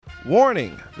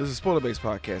Warning! This is a spoiler-based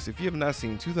podcast. If you have not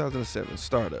seen 2007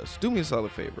 Stardust, do me a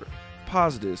solid favor.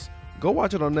 Pause this, go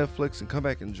watch it on Netflix, and come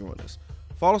back and join us.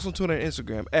 Follow us on Twitter and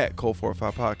Instagram at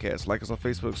Code45 Podcast. Like us on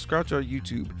Facebook, subscribe to our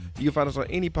YouTube. You can find us on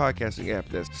any podcasting app.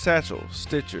 That's Satchel,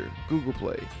 Stitcher, Google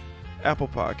Play, Apple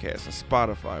Podcasts,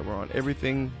 and Spotify. We're on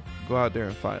everything. Go out there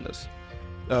and find us.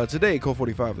 Today,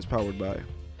 Code45 is powered by...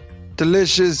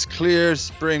 Delicious, clear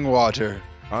spring water.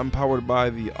 I'm powered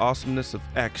by the awesomeness of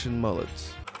Action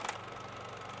Mullets.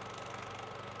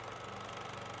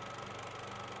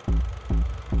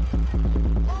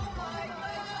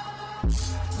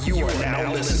 You are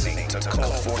now listening to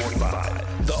Cult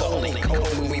 45, the only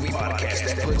cult movie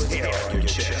podcast that puts hair on your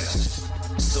chest.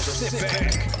 So sit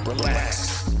back,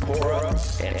 relax, pour up,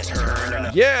 and turn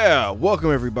up. Yeah!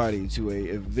 Welcome everybody to a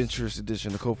adventurous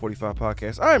edition of Code 45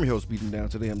 Podcast. I am your host, Beaten Down.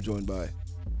 Today I'm joined by...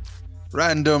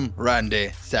 Random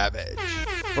Randy Savage.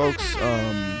 Folks,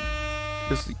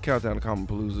 this is the Countdown to Common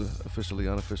Palooza, officially,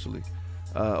 unofficially.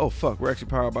 Oh fuck, we're actually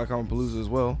powered by Common Palooza as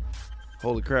well.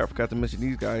 Holy crap, forgot to mention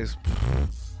these guys.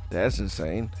 That's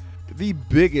insane. The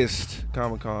biggest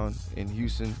Comic-Con in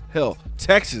Houston. Hell,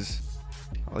 Texas.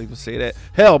 I'll even say that.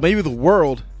 Hell, maybe the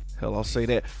world. Hell, I'll say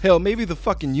that. Hell, maybe the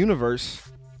fucking universe.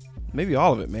 Maybe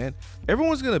all of it, man.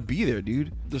 Everyone's gonna be there,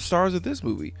 dude. The stars of this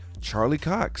movie. Charlie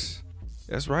Cox.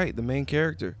 That's right, the main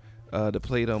character that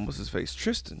played, what's his face?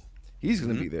 Tristan. He's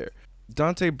gonna be there.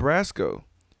 Dante Brasco.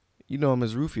 You know him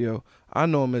as Rufio. I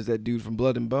know him as that dude from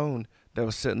Blood and Bone that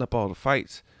was setting up all the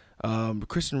fights.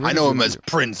 Christian Ritter. I know him as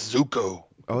Prince Zuko.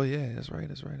 Oh yeah, that's right.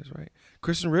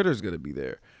 Christian Ritter's gonna be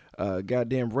there.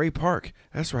 Goddamn Ray Park.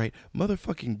 That's right.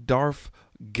 Motherfucking Darth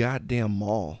goddamn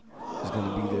Maul is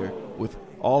gonna be there with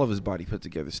all of his body put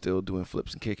together, still doing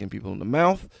flips and kicking people in the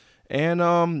mouth. And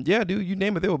yeah, dude, you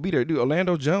name it, they will be there. Dude,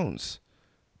 Orlando Jones.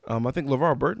 I think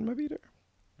LeVar Burton might be there.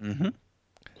 Mm-hmm.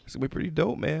 It's gonna be pretty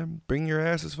dope, man. Bring your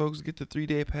asses, folks. Get the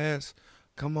 3-day pass.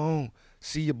 Come on.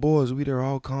 See your boys. We there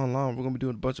all con long. We're gonna be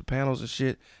doing a bunch of panels and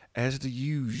shit as the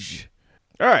usual.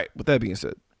 All right. With that being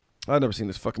said, I've never seen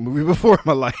this fucking movie before in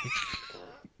my life.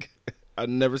 I've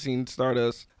never seen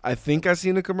Stardust. I think I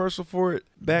seen a commercial for it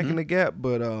back in the Gap,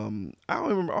 but I don't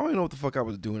remember. I don't even know what the fuck I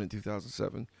was doing in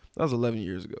 2007. That was 11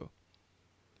 years ago.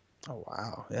 Oh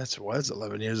wow, yes, it was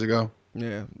 11 years ago.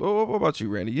 Yeah. What about you,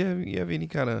 Randy? You have any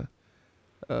kind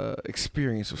of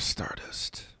experience with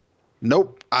Stardust?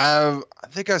 Nope. I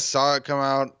think I saw it come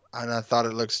out and I thought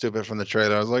it looked stupid from the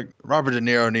trailer. I was like, Robert De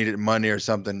Niro needed money or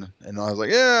something, and I was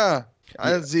like, yeah.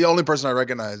 That's the only person I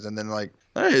recognized. And then like,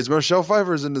 hey, it's Michelle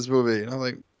Pfeiffer's in this movie, and I'm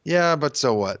like, yeah, but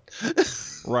so what?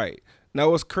 Right. Now,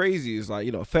 what's crazy is,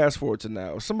 like, fast forward to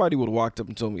now. If somebody would have walked up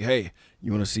and told me, hey,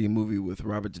 you want to see a movie with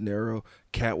Robert De Niro,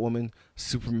 Catwoman,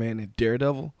 Superman, and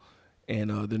Daredevil?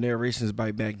 And the narration is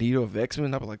by Magneto of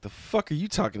X-Men. I'd be like, the fuck are you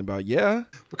talking about? Yeah?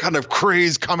 What kind of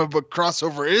crazed comic book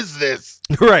crossover is this?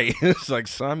 Right. It's like,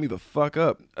 sign me the fuck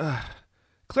up.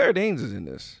 Claire Danes is in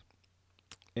this.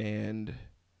 And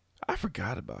I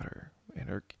forgot about her.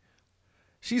 And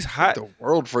she's hot. The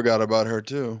world forgot about her,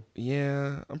 too.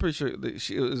 Yeah. I'm pretty sure. Is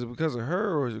it because of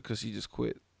her or is it because she just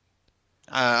quit?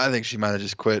 I think she might have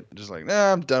just quit. Just like,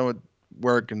 nah, I'm done with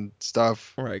work and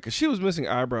stuff. Right, because she was missing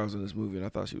eyebrows in this movie, and I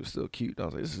thought she was still cute. And I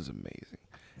was like, this is amazing.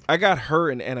 I got her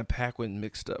and Anna Paquin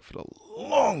mixed up for the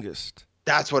longest.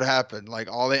 That's what happened. Like,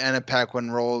 all the Anna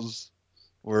Paquin roles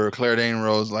were Claire Danes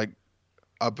roles, like,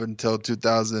 up until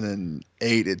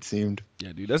 2008, it seemed.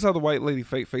 Yeah, dude, that's how the white lady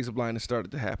face of blindness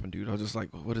started to happen, dude. I was just like,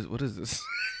 what is this?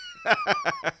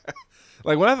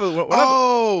 Like,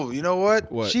 you know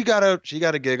what? What? She got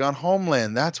a gig on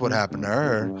Homeland. That's what happened to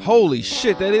her. Holy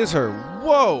shit, that is her.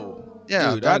 Whoa.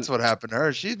 Yeah, dude, that's what happened to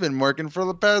her. She's been working for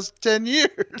the past 10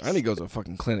 years. I need to go to a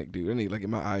fucking clinic, dude. I need to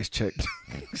get my eyes checked.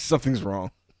 Something's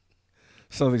wrong.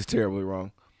 Something's terribly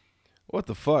wrong. What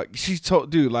the fuck? She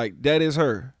told, dude, like, that is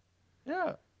her.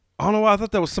 Yeah. I don't know why I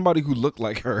thought that was somebody who looked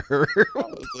like her.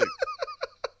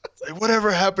 Like, whatever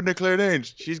happened to Claire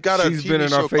Danes? She's been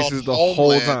in our faces the Homeland,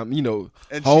 whole time.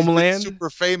 and Homeland. She's been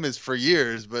super famous for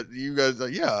years, but you guys,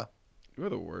 like, yeah. You're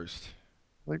the worst.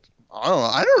 Like, I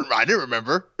don't know. I didn't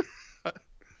remember.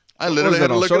 I literally had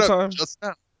to look it up just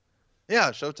now.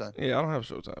 Yeah, Showtime. Yeah, I don't have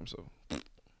Showtime, so.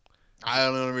 I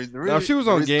don't know the reason. Now, if she was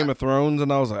on Game of Thrones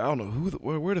and I was like, I don't know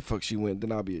where the fuck she went,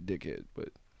 then I'll be a dickhead. But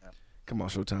come on,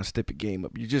 Showtime, step your game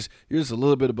up. You're just a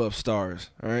little bit above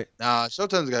Stars, all right? Nah,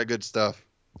 Showtime's got good stuff.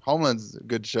 Homeland's a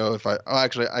good show.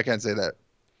 Actually, I can't say that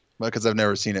because I've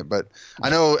never seen it, but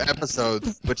I know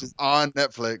Episodes, which is on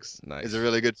Netflix, is a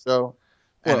really good show.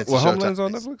 Homeland's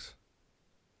on Netflix?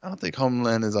 I don't think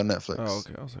Homeland is on Netflix. Oh,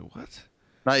 okay. I was like, what?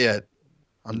 Not yet.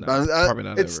 Probably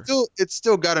not. It's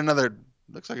still got another.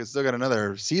 Looks like it's still got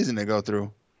another season to go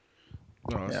through.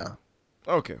 Oh, I see. Yeah.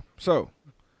 Okay, so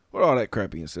with all that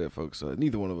crap being said, folks,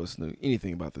 neither one of us knew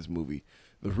anything about this movie.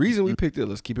 The reason we picked it,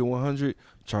 let's keep it 100.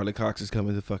 Charlie Cox is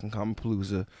coming to fucking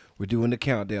Comicpalooza. We're doing the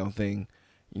countdown thing.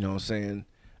 You know what I'm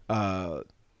saying?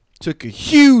 Took a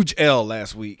huge L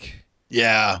last week.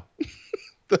 Yeah.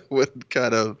 What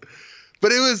kind of?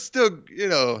 But it was still,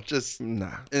 just an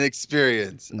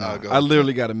experience. Nah. I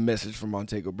literally got a message from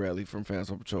Montego Bradley from Fans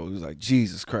on Patrol. He was like,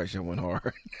 Jesus Christ, y'all went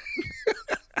hard.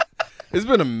 It's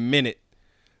been a minute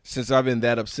since I've been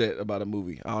that upset about a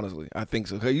movie, honestly. I think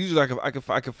so. 'Cause usually I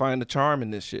can find the charm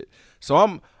in this shit. So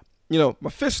I'm, my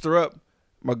fists are up.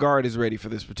 My guard is ready for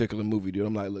this particular movie, dude.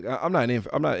 I'm like, look, I'm not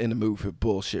in the mood for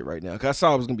bullshit right now. 'Cause I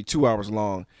saw it was going to be 2 hours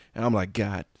long. And I'm like,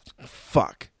 God,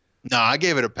 fuck. No, I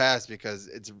gave it a pass because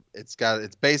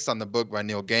it's based on the book by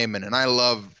Neil Gaiman, and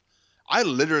I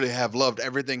literally have loved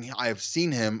everything I've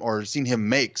seen him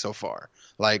make so far.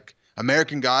 Like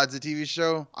American Gods, the TV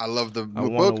show. I love the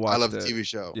book. I love the TV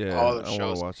show. Yeah, all the I want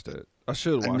shows. to watch that. I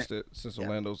should have watched it since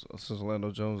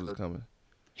Orlando Jones is coming.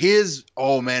 His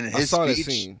I saw speech,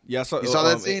 that scene. Yeah, I saw. You saw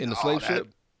that scene in the slave ship.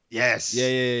 Yes.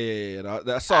 Yeah.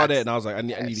 I saw that, and I was like, I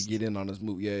need to get in on this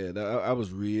movie. Yeah, that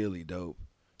was really dope.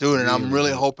 Dude, and I'm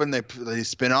really hoping they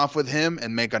spin off with him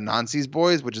and make Anansi's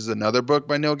Boys, which is another book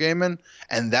by Neil Gaiman,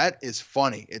 and that is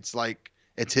funny. It's like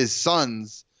it's his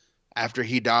sons after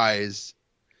he dies,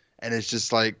 and it's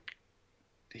just like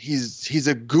he's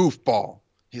a goofball.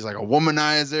 He's like a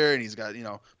womanizer, and he's got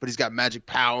but he's got magic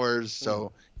powers,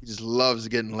 so he just loves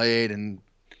getting laid, and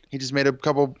he just made a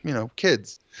couple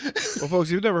kids. Well, folks,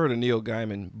 you've never heard of Neil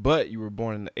Gaiman, but you were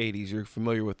born in the '80s. You're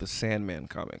familiar with the Sandman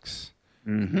comics.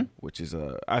 Mm-hmm. Which is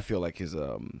I feel like his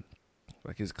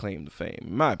claim to fame,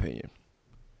 in my opinion.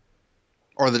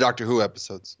 Or the Doctor Who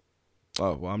episodes.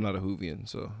 Oh well, I'm not a Whovian,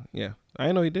 so yeah, I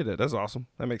didn't know he did that. That's awesome.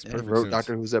 That makes perfect wrote sense.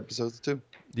 Doctor Who's episodes too.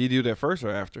 Did he do that first or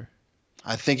after?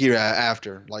 I think he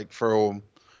after. Like for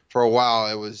a while,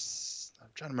 it was. I'm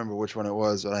trying to remember which one it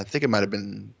was, but I think it might have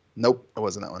been. Nope, it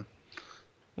wasn't that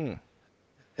one.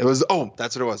 It was. Oh,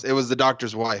 that's what it was. It was the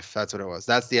Doctor's wife. That's what it was.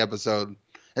 That's the episode.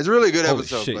 It's a really good Holy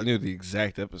episode. Shit, you knew the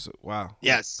exact episode. Wow.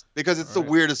 Yes, because it's the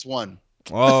weirdest one.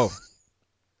 Oh.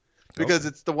 Because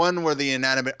it's the one where the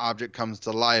inanimate object comes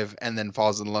to life and then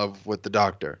falls in love with the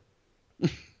Doctor.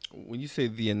 When you say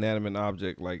the inanimate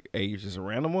object, like age is a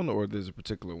random one, or there's a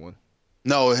particular one?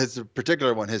 No, it's a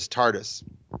particular one. His TARDIS.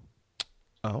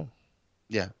 Oh.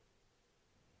 Yeah.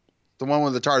 The one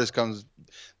where the TARDIS comes.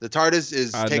 The TARDIS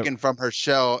is taken from her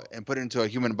shell and put into a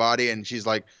human body, and she's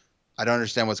like, I don't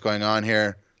understand what's going on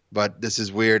here, but this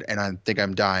is weird, and I think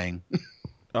I'm dying.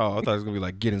 Oh, I thought it was going to be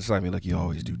like, get inside me like you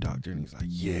always do, Doctor. And he's like,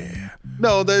 yeah.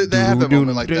 No, they have that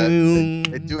moment like that.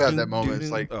 They do have that moment. It's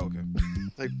like, oh, okay.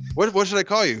 Like, what should I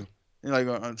call you? And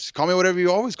you're like, just call me whatever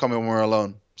you always call me when we're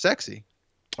alone. Sexy.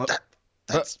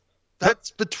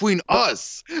 That's between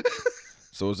us.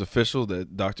 So it's official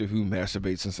that Doctor Who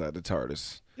masturbates inside the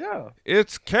TARDIS. Yeah.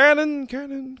 It's canon.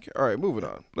 All right, moving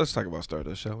on. Let's talk about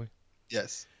Stardust, shall we?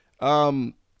 Yes.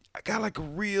 I got like a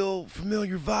real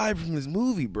familiar vibe from this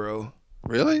movie, bro.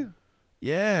 Really?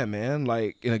 Yeah, man.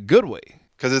 Like in a good way.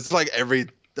 Because it's like every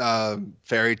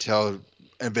fairy tale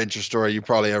adventure story you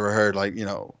probably ever heard, like,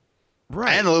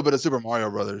 right. And a little bit of Super Mario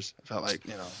Brothers. I felt like,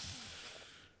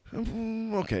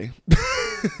 Okay.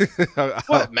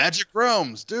 What? Magic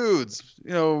realms, dudes,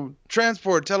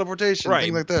 transport, teleportation, right.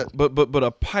 things like that. But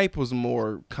a pipe was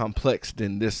more complex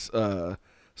than this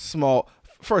small.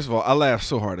 First of all, I laughed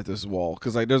so hard at this wall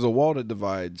because like there's a wall that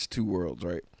divides two worlds,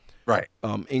 right? Right.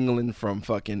 England from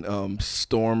fucking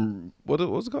Storm.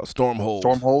 What's it called? Stormhold.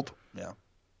 Stormhold. Yeah.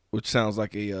 Which sounds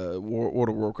like a World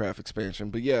of Warcraft expansion,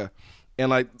 but yeah,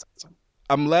 and like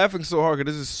I'm laughing so hard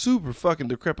because this is super fucking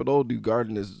decrepit old dude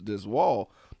guarding this wall,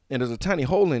 and there's a tiny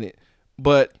hole in it,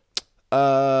 but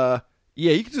yeah,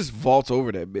 you can just vault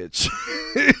over that bitch.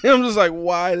 I'm just like,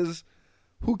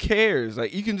 who cares?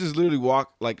 Like you can just literally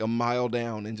walk like a mile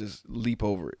down and just leap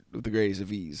over it with the greatest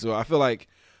of ease. So I feel like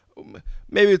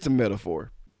maybe it's a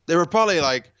metaphor. They were probably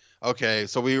like, okay,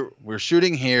 so we're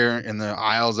shooting here in the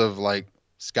Isles of like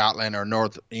Scotland or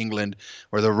North England,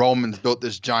 where the Romans built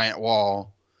this giant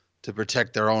wall to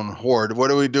protect their own horde. What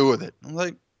do we do with it? I'm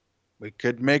like, we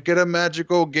could make it a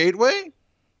magical gateway.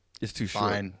 It's too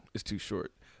short. Fine. It's too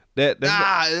short.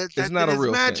 It's not a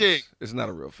real magic. fence. It's not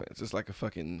a real fence. It's like a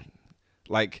fucking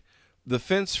like the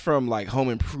fence from like Home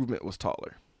Improvement was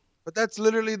taller. But that's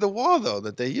literally the wall though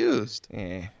that they used.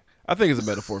 I think it's a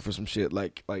metaphor for some shit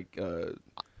like I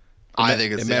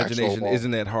think it's imagination the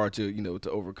isn't that hard to to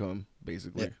overcome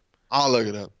basically. Yeah. I'll look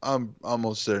it up. I'm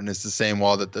almost certain it's the same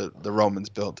wall that the Romans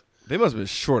built. They must have been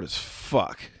short as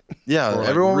fuck. Yeah, Or, like,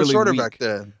 everyone was really shorter weak. back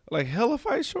then. Like hella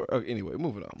fight short. Oh, anyway,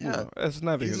 moving on. Moving Yeah. on. That's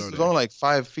neither here Jesus nor was there. only like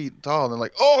 5 feet tall, and they're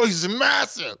like, "Oh, he's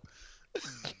massive."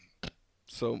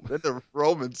 So Then the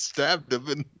Romans stabbed him,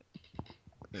 and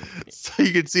so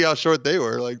you can see how short they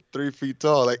were, like 3 feet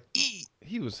tall, like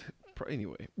he was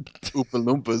anyway. Oompa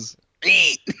Loompas.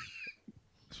 Eat.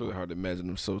 It's really hard to imagine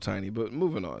them so tiny, but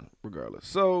moving on, regardless.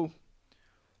 So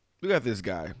we got this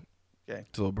guy, Okay.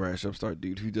 this little brash upstart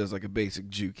dude who does like a basic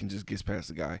juke and just gets past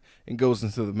the guy and goes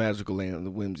into the magical land of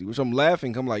the whimsy, which I'm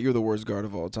laughing. I'm like, you're the worst guard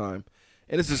of all time.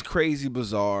 And it's this crazy,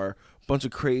 bizarre, bunch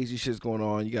of crazy shit's going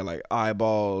on. You got like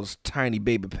eyeballs, tiny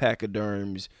baby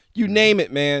pachyderms, you name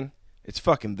it, man. It's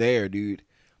fucking there, dude.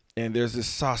 And there's this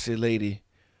saucy lady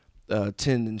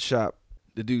tending shop.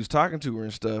 The dude's talking to her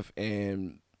and stuff,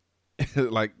 and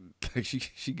like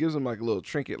she gives him like a little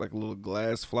trinket, like a little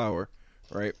glass flower,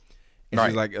 right? And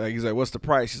she's like, he's like, what's the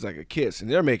price? She's like, a kiss. And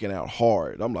they're making out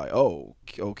hard. I'm like, oh,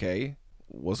 okay.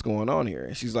 What's going on here?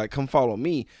 And she's like, come follow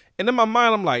me. And in my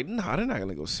mind, I'm like, nah, they're not going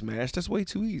to go smash. That's way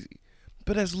too easy.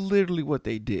 But that's literally what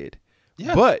they did.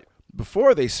 Yeah. But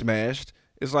before they smashed,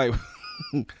 it's like,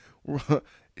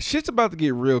 shit's about to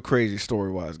get real crazy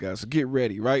story-wise, guys. So get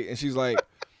ready, right? And she's like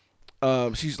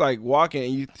walking,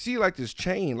 and you see like this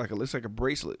chain, like it looks like a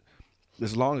bracelet.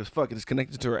 As long as fuck, it's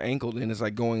connected to her ankle, and it's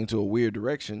like going into a weird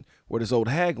direction where this old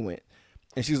hag went.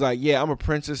 And she's like, yeah, I'm a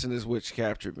princess, and this witch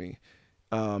captured me.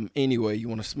 Anyway, you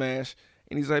want to smash?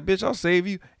 And he's like, bitch, I'll save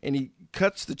you. And he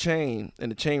cuts the chain,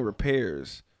 and the chain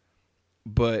repairs.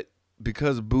 But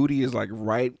because Booty is like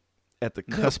right at the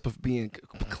cusp of being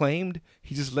claimed,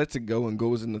 he just lets it go and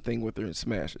goes in the thing with her and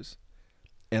smashes.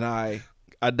 And I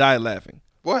died laughing.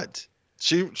 What?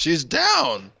 She's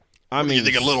down. I mean, you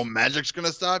think a little magic's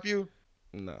gonna stop you?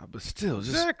 Nah, but still,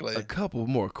 just Exactly. a couple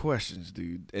more questions,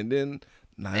 dude. And then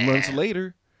 9 months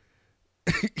later,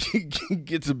 he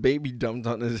gets a baby dumped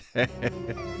on his head.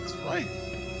 That's right.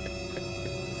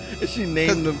 And she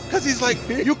named him. Because he's like,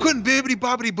 you couldn't bibbity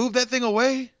bobbity boob that thing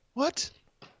away? What?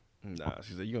 Nah,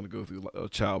 she's like, you're going to go through a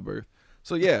childbirth.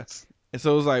 So, yeah. And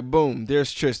so it was like, boom,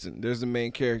 there's Tristan. There's the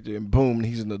main character. And boom,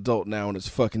 he's an adult now, and it's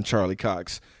fucking Charlie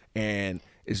Cox. And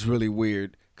it's really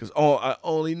weird. Because I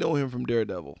only know him from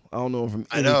Daredevil. I don't know him from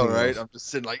anything I know, right? else. I'm just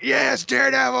sitting like, yes,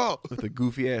 Daredevil! With a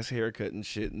goofy ass haircut and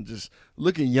shit, and just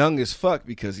looking young as fuck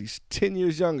because he's 10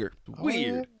 years younger.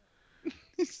 Weird.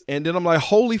 And then I'm like,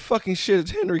 holy fucking shit,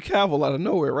 it's Henry Cavill out of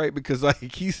nowhere, right? Because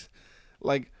like he's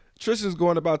like, Tristan's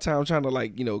going about town trying to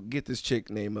like, you know, get this chick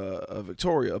named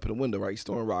Victoria up in the window, right? He's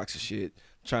throwing rocks and shit,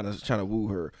 trying to woo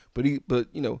her. But you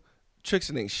know,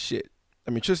 Tristan ain't shit.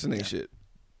 Tristan ain't shit.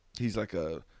 He's like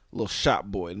a little shop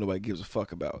boy nobody gives a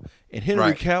fuck about. And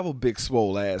Henry Cavill, big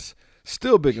swole ass,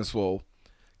 still big and swole,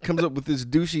 comes up with this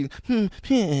douchey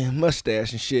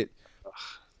mustache and shit,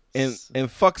 and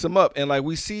fucks him up. And like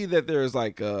we see that there's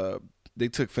like they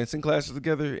took fencing classes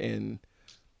together, and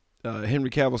Henry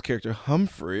Cavill's character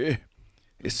Humphrey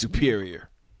is superior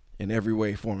in every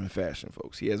way, form, and fashion,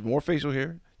 folks. He has more facial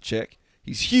hair, check.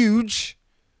 He's huge,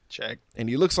 check. And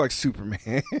he looks like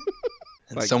Superman.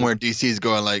 And like somewhere in DC is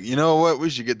going like, you know what? We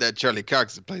should get that Charlie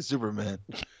Cox to play Superman.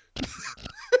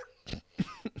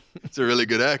 It's a really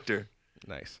good actor.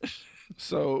 Nice.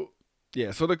 So,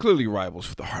 yeah, so they're clearly rivals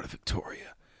for the heart of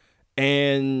Victoria.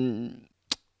 And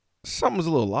something's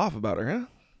a little off about her, huh?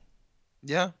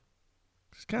 Yeah.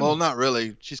 Well, not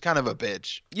really. She's kind of a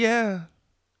bitch. Yeah.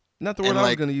 Not the word I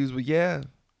was going to use, but yeah.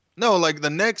 No, like the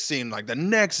next scene, like the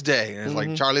next day, and it's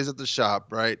like Charlie's at the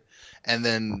shop, right? And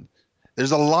then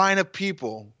there's a line of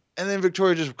people, and then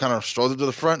Victoria just kind of strolls up to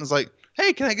the front and is like,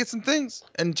 hey, can I get some things?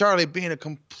 And Charlie, being a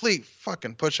complete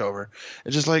fucking pushover,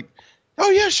 is just like, oh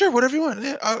yeah, sure, whatever you want.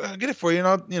 Yeah, I'll get it for you,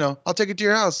 and I'll take it to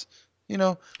your house. You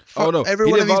know, every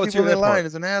one of these people in the line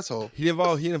is an asshole. He didn't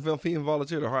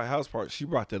volunteer the house part. She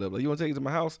brought that up. Like, you want to take it to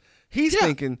my house? He's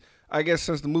thinking, I guess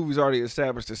since the movie's already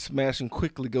established that smashing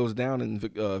quickly goes down in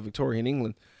Victorian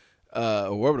England,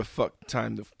 or whatever the fuck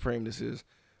time the frame this is.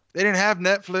 They didn't have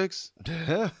Netflix.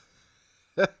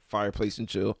 Fireplace and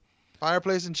chill.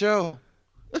 Fireplace and chill.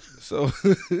 So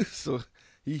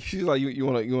she's like, you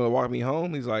wanna walk me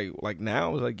home? He's like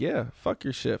now? He's like, yeah, fuck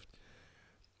your shift.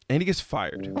 And he gets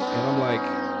fired. And I'm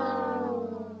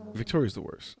like, Victoria's the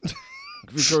worst.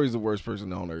 Victoria's the worst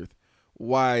person on earth.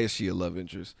 Why is she a love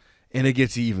interest? And it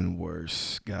gets even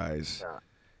worse, guys.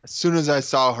 As soon as I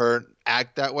saw her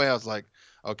act that way, I was like,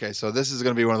 okay, so this is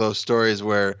going to be one of those stories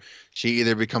where she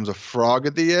either becomes a frog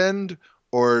at the end,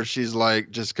 or she's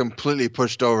like just completely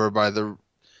pushed over by the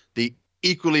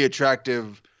equally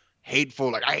attractive,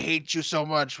 hateful, like, I hate you so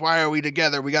much. Why are we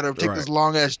together? We got to take this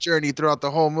long ass journey throughout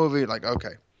the whole movie. Like,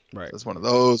 okay. Right. So it's one of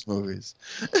those movies.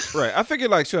 Right. I figured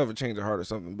like she'll have a change of heart or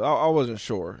something, but I wasn't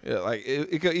sure. Yeah, like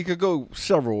it could go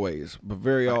several ways, but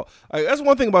that's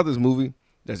one thing about this movie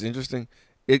that's interesting.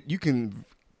 You can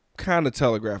kind of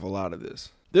telegraph a lot of this.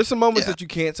 There's some moments that you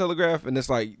can't telegraph, and it's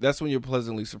like that's when you're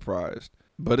pleasantly surprised.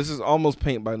 But this is almost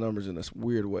paint by numbers in this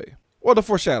weird way. Well, the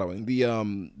foreshadowing,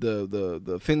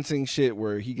 the fencing shit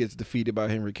where he gets defeated by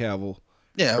Henry Cavill.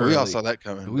 Yeah, we all saw that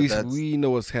coming. We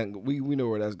know we know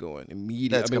where that's going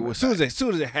immediately. I mean, as soon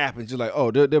as it happens, you're like,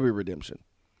 oh, there'll be redemption.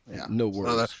 Yeah, no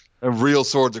worries. So the real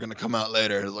swords are gonna come out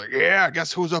later. It's like, yeah,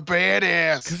 guess who's a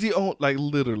badass? Because he like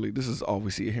literally, this is all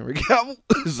we see of Henry Cavill.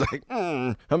 It's like,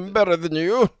 I'm better than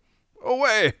you.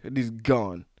 Away, and he's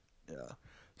gone. Yeah.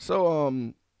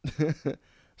 So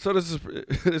so this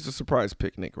is a surprise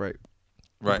picnic, right?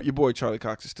 Right. Your boy Charlie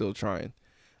Cox is still trying.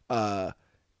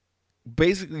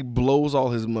 Basically blows all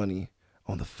his money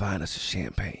on the finest of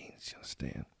champagnes. You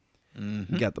understand?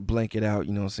 Mm-hmm. He got the blanket out.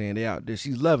 You know what I'm saying? They out there.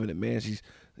 She's loving it, man. She's,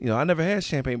 I never had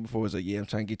champagne before. It's like, yeah, I'm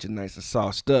trying to get you nice and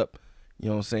sauced up. You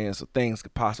know what I'm saying? So things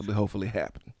could possibly, hopefully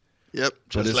happen. Yep.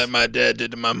 Just like my dad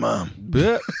did to my mom.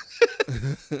 But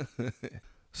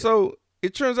so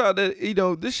it turns out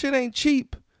that, this shit ain't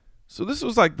cheap. So this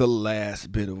was like the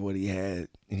last bit of what he had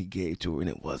and he gave to her, and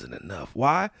it wasn't enough.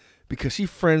 Why? Because she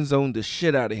friend zoned the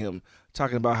shit out of him,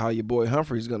 talking about how your boy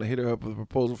Humphrey's going to hit her up with a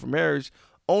proposal for marriage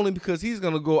only because he's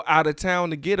going to go out of town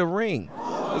to get a ring.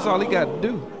 That's all he got to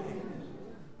do.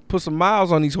 Put some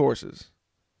miles on these horses.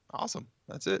 Awesome.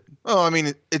 That's it. Oh, I mean,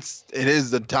 it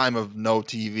is the time of no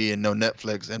TV and no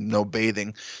Netflix and no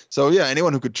bathing. So yeah,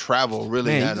 anyone who could travel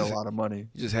really had a lot of money.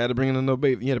 You just had to bring in the no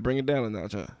bathing. You had to bring it down a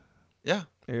notch, huh? Yeah.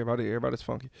 Everybody's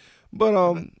funky.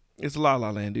 But it's La La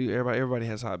Land, dude. Everybody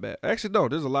has hot baths. Actually, no,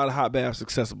 there's a lot of hot baths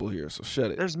accessible here, so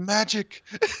shut it. There's magic.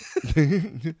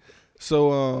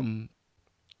 So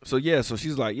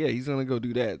she's like, yeah, he's gonna go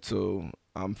do that. So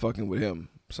I'm fucking with him.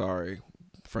 Sorry,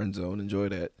 friend zone. Enjoy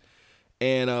that.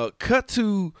 And cut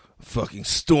to fucking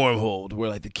Stormhold, where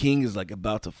like the king is like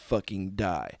about to fucking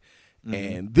die. Mm-hmm.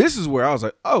 And this is where I was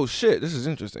like, oh shit, this is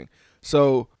interesting.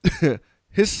 So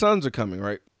his sons are coming,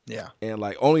 right? Yeah. And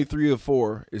like only 3 or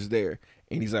 4 is there.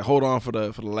 And he's like, hold on for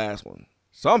the last one.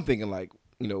 So I'm thinking like,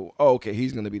 okay,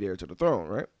 he's gonna be there to the throne,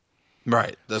 right?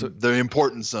 Right. The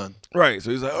important son. Right. So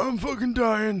he's like, I'm fucking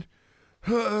dying.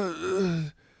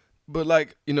 But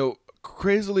like,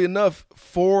 crazily enough,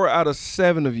 4 out of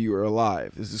 7 of you are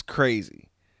alive. This is crazy.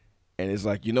 And it's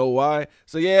like, you know why?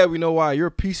 So yeah, we know why. You're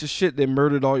a piece of shit that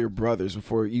murdered all your brothers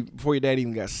before your dad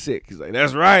even got sick. He's like,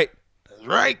 that's right. That's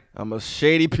right. I'm a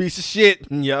shady piece of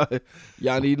shit. Y'all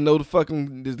need to know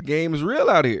the game is real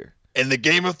out here. In the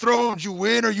Game of Thrones, you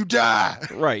win or you die.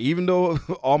 Right. Even though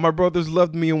all my brothers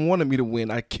loved me and wanted me to win,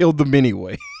 I killed them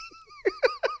anyway.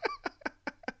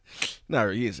 Not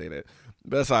really, he didn't say that.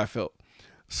 But that's how I felt.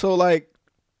 So, like,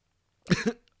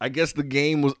 I guess the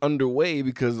game was underway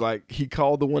because, like, he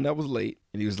called the one that was late.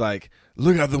 And he was like,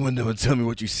 look out the window and tell me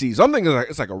what you see. So I'm thinking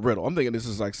it's like a riddle. I'm thinking this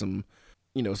is like some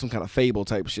kind of fable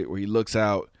type shit where he looks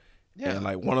out and,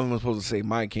 like, one of them is supposed to say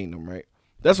my kingdom, right?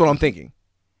 That's what I'm thinking.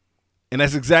 And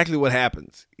that's exactly what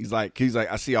happens. He's like,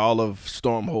 I see all of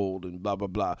Stormhold and blah, blah,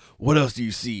 blah. What else do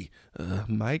you see?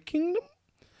 My kingdom?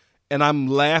 And I'm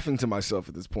laughing to myself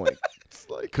at this point.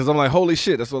 Because I'm like, holy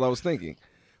shit, that's what I was thinking.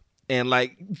 And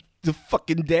like, the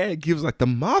fucking dad gives like the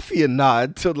mafia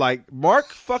nod to like Mark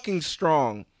fucking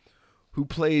Strong, who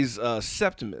plays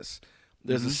Septimus.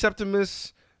 There's a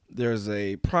Septimus, there's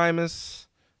a Primus.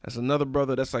 That's another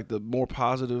brother. That's like the more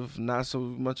positive, not so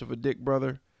much of a dick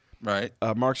brother. Right.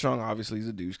 Mark Strong obviously is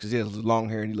a douche because he has long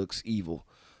hair and he looks evil.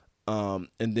 And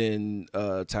then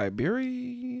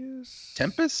Tiberius,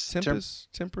 Tempest,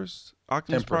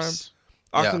 Optimus Prime.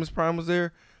 Optimus Prime was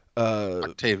there.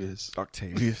 Octavius.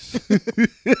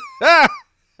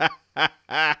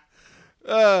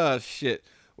 Oh shit.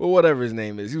 Well, whatever his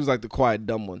name is, he was like the quiet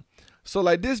dumb one. So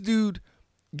like this dude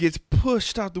gets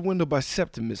pushed out the window by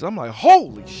Septimus. I'm like,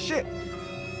 holy shit!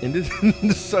 And this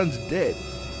the son's dead.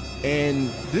 And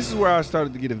this is where I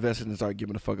started to get invested and start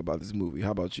giving a fuck about this movie.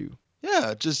 How about you?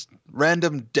 Yeah, just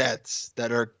random deaths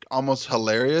that are almost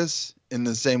hilarious in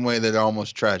the same way that are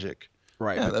almost tragic.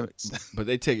 Right. Yeah, but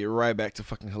they take it right back to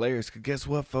fucking hilarious. Because guess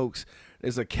what, folks?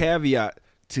 There's a caveat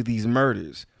to these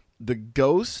murders. The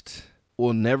ghost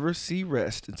will never see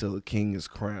rest until the king is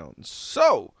crowned.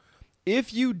 So,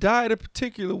 if you died a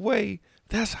particular way,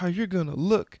 that's how you're going to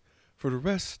look for the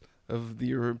rest of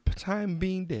your time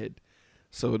being dead.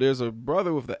 So there's a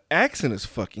brother with the axe in his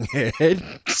fucking head.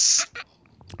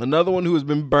 Another one who has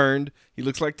been burned. He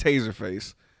looks like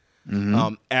Taserface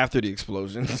after the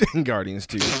explosion in Guardians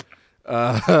 2.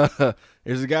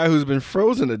 There's a guy who's been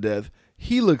frozen to death.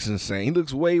 he looks insane. He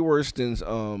looks way worse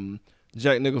than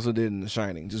Jack Nicholson did in The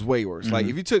Shining. Just way worse. Like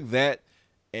if you took that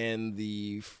and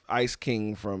the Ice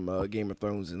King from Game of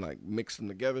Thrones and like mixed them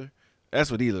together,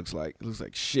 that's what he looks like. It looks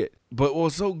like shit. But what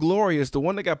was so glorious, the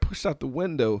one that got pushed out the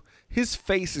window, his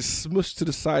face is smushed to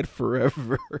the side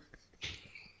forever.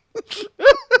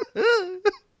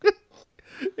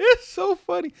 It's so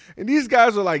funny. And these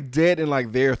guys are like dead and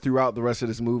like there throughout the rest of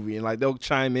this movie. And like they'll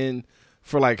chime in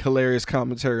for like hilarious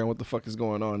commentary on what the fuck is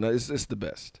going on. It's the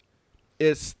best.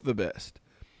 It's the best.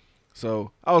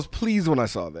 So I was pleased when I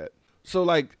saw that. So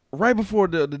like right before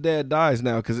the dad dies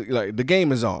now, because like the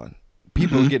game is on.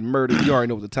 People are getting murdered. You already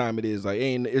know what the time it is. Like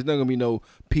it's not gonna be no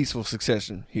peaceful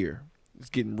succession here. It's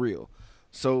getting real.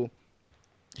 So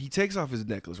he takes off his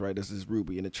necklace, right? That's his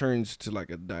ruby, and it turns to like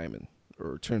a diamond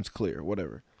or turns clear,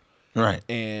 whatever. Right.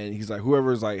 And he's like,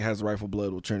 whoever's like has the rightful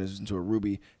blood will turn this into a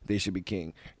ruby. They should be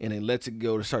king. And then lets it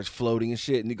go. It starts floating and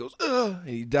shit. And he goes, ugh, and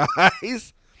he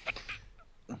dies.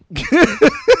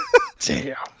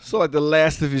 Damn. So like the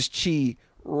last of his chi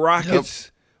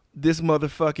rockets this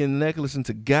motherfucking necklace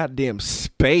into goddamn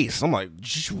space. I'm like,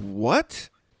 what?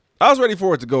 I was ready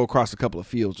for it to go across a couple of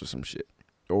fields or some shit,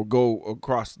 or go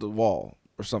across the wall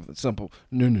or something simple.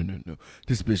 No.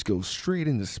 This bitch goes straight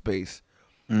into space.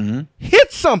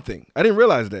 Hit something. I didn't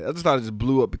realize that. I just thought it just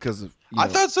blew up because of. I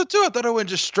thought so too. I thought it went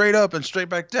just straight up and straight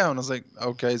back down. I was like,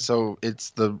 okay, so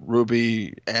it's the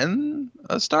ruby and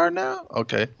a star now.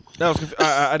 Okay. That was.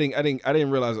 I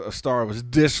didn't realize a star was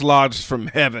dislodged from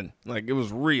heaven. Like it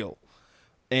was real,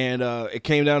 and it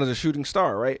came down as a shooting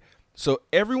star, right? So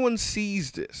everyone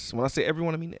sees this. When I say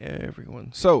everyone, I mean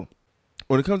everyone. So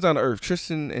when it comes down to Earth,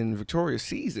 Tristan and Victoria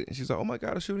sees it, and she's like, "Oh my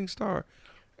god, a shooting star!"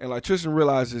 And like Tristan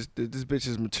realizes that this bitch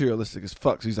is materialistic as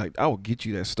fuck. So he's like, "I will get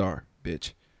you that star,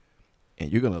 bitch,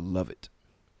 and you're gonna love it,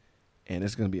 and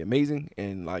it's gonna be amazing,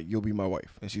 and like you'll be my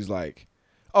wife." And she's like,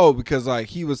 "Oh, because like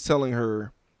he was telling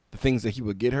her the things that he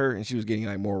would get her, and she was getting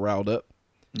like more riled up,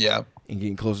 Yeah. and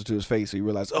getting closer to his face. So he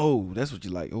realized, oh, that's what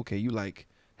you like. Okay, you like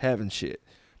having shit."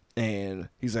 And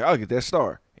he's like, "I'll get that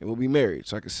star, and we'll be married,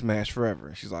 so I can smash forever."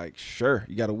 And she's like, "Sure,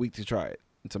 you got a week to try it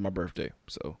until my birthday,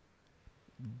 so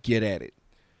get at it."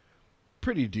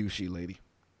 Pretty douchey lady.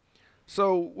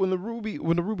 So when the ruby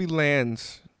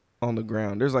lands on the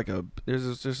ground,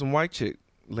 there's some white chick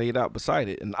laid out beside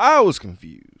it, and I was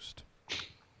confused.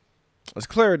 It's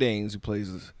Claire Danes who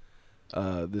plays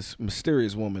this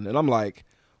mysterious woman, and I'm like,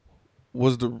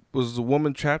 was the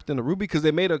woman trapped in the ruby? Because they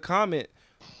made a comment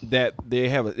that they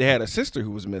had a sister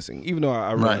who was missing, even though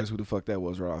I realized who the fuck that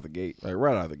was right out of the gate. I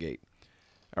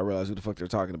realized who the fuck they're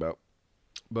talking about.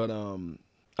 But I'm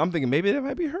thinking maybe that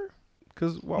might be her.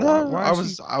 Cause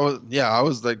I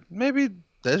was like, maybe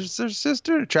there's their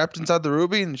sister trapped inside the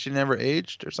ruby and she never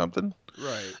aged or something.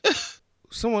 Right.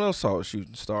 Someone else saw a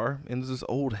shooting star, and there's this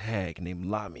old hag named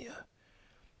Lamia,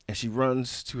 and she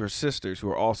runs to her sisters who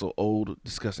are also old,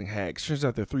 disgusting hags. Turns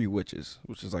out they're three witches,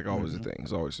 which is like always a thing.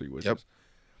 There's always three witches. Yep.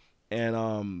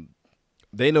 And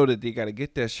they know that they got to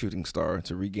get that shooting star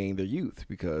to regain their youth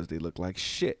because they look like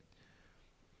shit.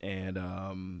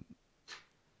 And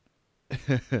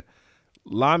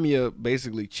Lamia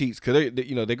basically cheats because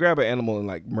they grab an animal and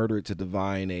like murder it to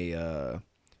divine a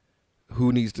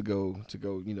who needs to go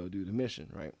do the mission,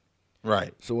 right?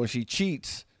 Right. So when she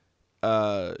cheats,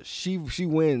 she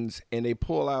wins, and they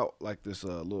pull out like this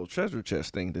little treasure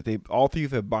chest thing that all three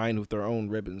of them bind with their own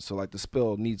ribbons. So like the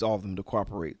spell needs all of them to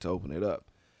cooperate to open it up,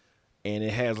 and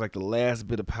it has like the last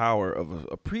bit of power of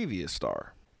a previous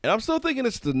star. And I'm still thinking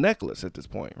it's the necklace at this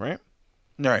point, right?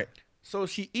 Right. So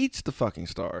she eats the fucking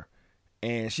star,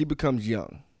 and she becomes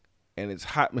young, and it's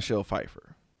hot Michelle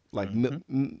Pfeiffer, like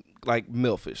like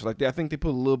milfish. Like I think they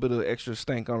put a little bit of extra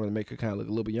stank on her to make her kind of look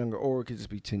a little bit younger, or it could just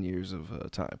be 10 years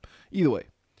of time. Either way,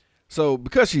 so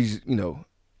because she's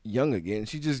young again,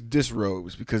 she just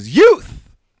disrobes because youth.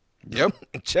 Yep.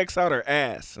 And checks out her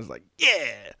ass. It's like,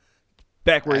 yeah,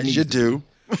 back where it needs you to do.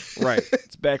 Be. Right.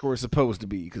 It's back where it's supposed to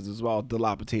be because it's all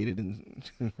dilapidated and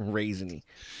raisiny.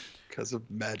 Because of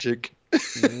magic.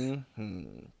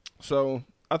 So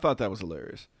I thought that was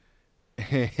hilarious,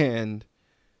 and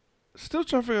still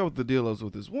trying to figure out what the deal is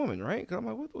with this woman, right? Cause I'm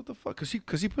like, what the fuck?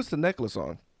 Cause he puts the necklace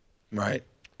on, right?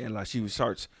 And like she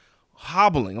starts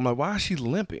hobbling. I'm like, why is she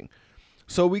limping?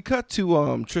 So we cut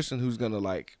to Tristan, who's gonna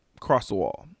like cross the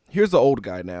wall. Here's the old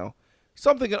guy now. So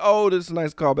I'm thinking, oh, this is a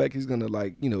nice callback. He's gonna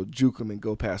like juke him and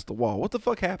go past the wall. What the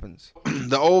fuck happens?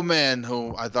 The old man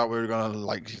who I thought we were gonna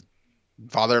like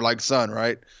father like son,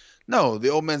 right? No, the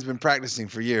old man's been practicing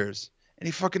for years, and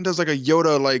he fucking does like a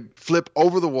Yoda like flip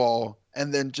over the wall,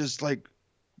 and then just like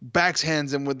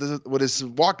backhands him with his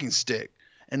walking stick,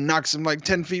 and knocks him like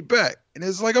 10 feet back. And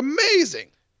it's like amazing.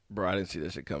 Bro, I didn't see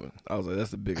that shit coming. I was like,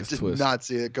 that's the I biggest did twist. not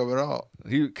see it coming at all.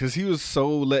 Because he was so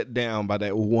let down by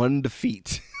that one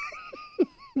defeat.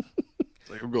 It's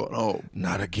like, I'm going home.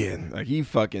 Not again. Like he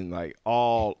fucking like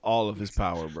all of his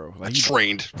power, bro. I Like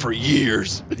trained for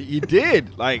years. he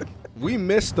did. Like we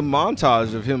missed the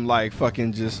montage of him like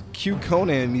fucking just cute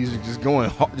Conan music, just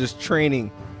going, just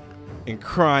training and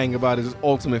crying about his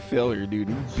ultimate failure, dude.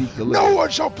 He beat the No one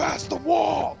shall pass the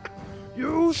wall.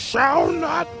 You shall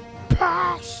not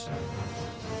pass.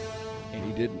 And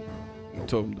he didn't. He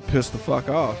told him to piss the fuck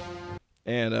off.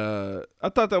 And I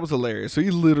thought that was hilarious. So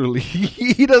he literally,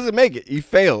 he doesn't make it. He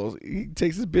fails. He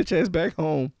takes his bitch ass back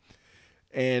home.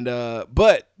 And,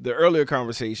 but the earlier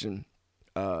conversation,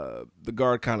 the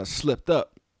guard kind of slipped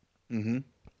up,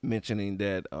 mentioning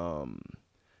that,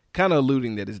 kind of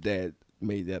alluding that his dad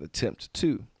made that attempt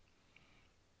too.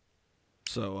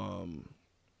 So,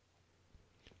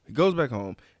 he goes back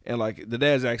home, and like the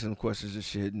dad's asking him questions and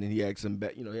shit, and then he asks him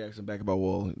back. He asks him back about,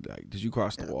 well, like, did you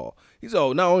cross the wall? He's,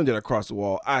 oh, not only did I cross the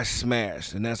wall, I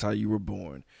smashed, and that's how you were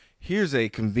born. Here's a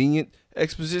convenient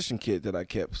exposition kit that I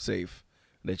kept safe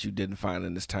that you didn't find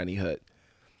in this tiny hut.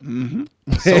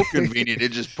 So convenient,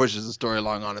 it just pushes the story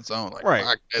along on its own. Like, Right.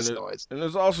 fuck this noise. And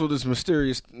there's also this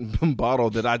mysterious bottle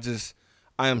that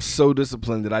I am so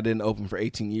disciplined that I didn't open for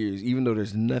 18 years, even though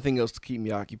there's nothing else to keep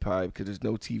me occupied because there's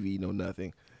no TV, no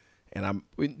nothing. And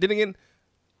then again,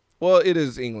 well, it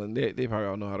is England. They probably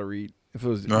all know how to read. If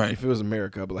it was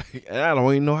America, I'd be like, I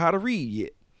don't even know how to read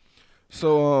yet.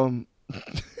 So,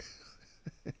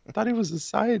 I thought he was a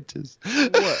scientist.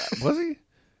 what was he?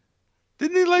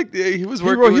 Didn't he like? He was He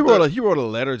working. wrote a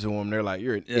letter to him. They're like,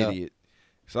 you're an idiot.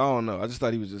 So I don't know. I just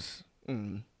thought he was just,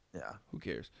 who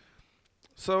cares?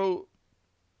 So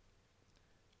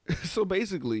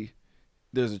basically,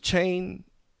 there's a chain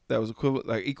that was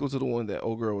equal to the one that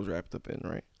old girl was wrapped up in,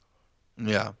 right?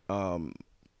 Yeah.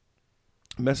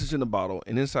 Message in the bottle,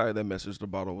 and inside that message, the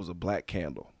bottle was a black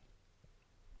candle.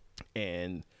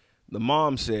 And the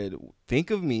mom said,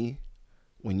 "Think of me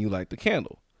when you light the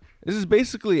candle." This is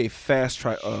basically a fast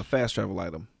travel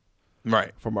item,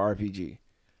 Right. from an RPG,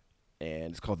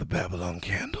 and it's called the Babylon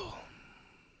Candle.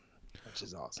 Which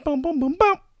is awesome. Bum, bum, bum,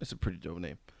 bum. It's a pretty dope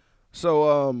name.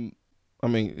 So,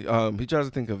 he tries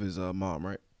to think of his mom,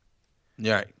 right?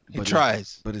 Yeah. He But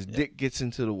tries. But his dick gets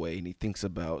into the way, and he thinks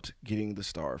about getting the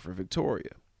star for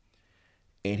Victoria.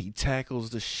 And he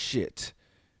tackles the shit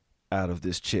out of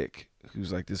this chick,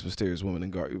 who's like this mysterious woman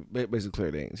in guard, basically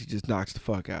Claire Danes. He just knocks the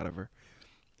fuck out of her,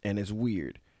 and it's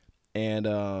weird.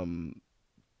 And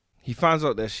he finds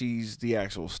out that she's the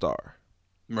actual star.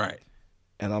 Right.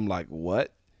 And I'm like,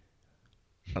 what?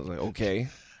 I was like, okay.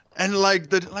 And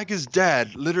like his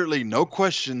dad, literally no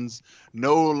questions,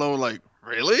 no like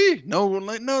really,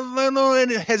 no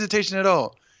any hesitation at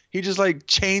all. He just like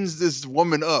chains this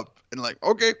woman up and like,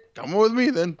 okay, come with me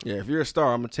then. Yeah, if you're a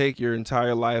star, I'm gonna take your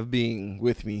entire life being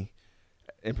with me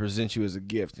and present you as a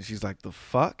gift. And she's like, the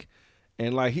fuck?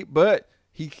 And like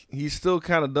he still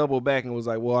kind of doubled back and was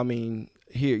like, well, I mean,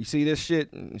 here, you see this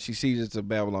shit? And she sees it's a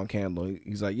Babylon candle.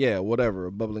 He's like, yeah, whatever,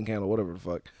 a bubbling candle, whatever the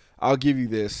fuck. I'll give you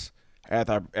this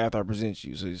after I present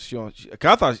you. So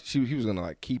I thought he was gonna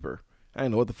like keep her. I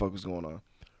didn't know what the fuck was going on.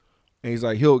 And he's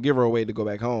like, he'll give her a way to go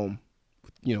back home,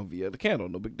 via the candle.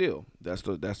 No big deal. That's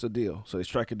the deal. So they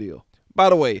strike a deal. By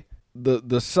the way,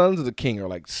 the sons of the king are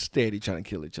like steady trying to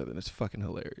kill each other. And it's fucking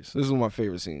hilarious. This is one of my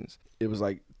favorite scenes. It was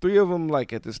like 3 of them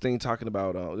like at this thing talking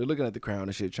about, they're looking at the crown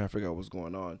and shit, trying to figure out what's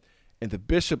going on. And the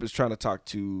bishop is trying to talk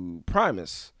to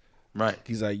Primus. Right.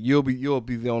 He's like, you'll be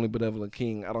the only benevolent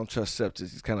king. I don't trust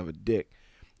Septus. He's kind of a dick.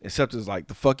 And Septus is like,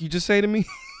 the fuck you just say to me?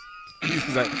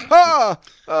 He's like, nothing.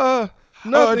 Oh,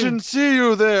 I didn't see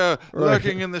you there,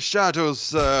 lurking in the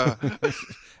shadows.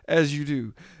 As you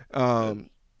do.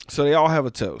 So they all have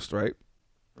a toast, right?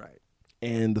 Right.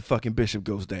 And the fucking bishop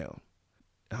goes down.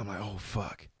 And I'm like, oh,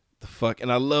 fuck. The fuck.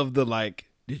 And I love the, like,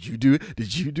 did you do it?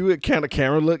 Did you do it? Kind of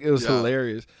camera look. It was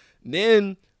hilarious. And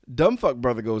then Dumbfuck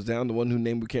brother goes down, the one whose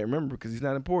name we can't remember because he's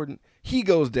not important. He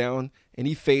goes down, and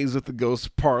he fades with the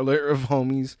ghost parlor of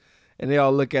homies. And they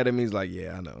all look at him. He's like,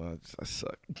 yeah, I know. I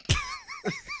suck.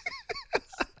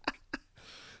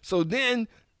 So then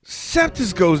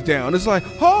Septus goes down. It's like,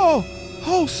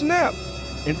 oh, snap.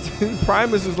 And then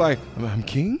Primus is like, I'm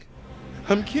king?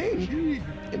 I'm king.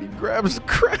 And he grabs the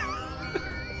crown.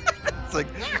 It's like,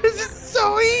 this is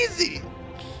so easy.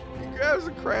 He grabs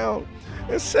the crown.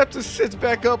 And Septus sits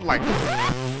back up like,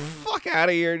 fuck out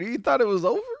of here. You thought it was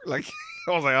over? Like,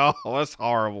 I was like, oh, that's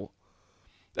horrible.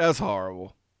 That's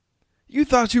horrible. You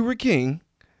thought you were king?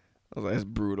 I was like, that's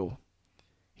brutal.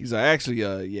 He's like, actually,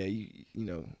 yeah,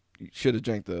 you should have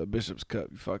drank the Bishop's cup.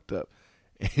 You fucked up.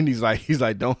 And he's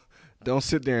like, don't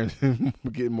sit there and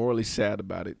get morally sad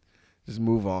about it. Just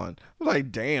move on. I'm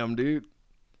like, damn, dude.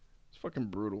 It's fucking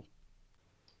brutal.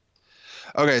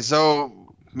 Okay,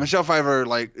 so Michelle Pfeiffer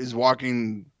like is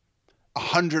walking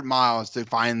 100 miles to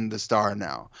find the star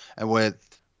now, and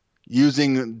with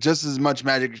using just as much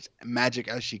magic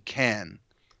as she can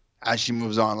as she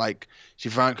moves on. Like she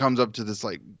comes up to this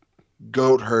like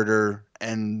goat herder,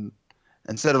 and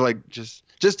instead of like just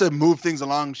to move things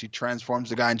along, she transforms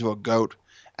the guy into a goat,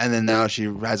 and then now she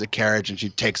has a carriage and she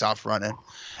takes off running.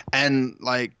 And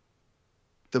like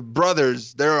the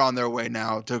brothers, they're on their way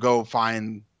now to go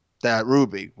find that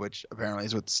ruby, which apparently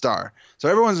is with the star. So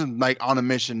everyone's like on a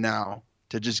mission now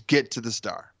to just get to the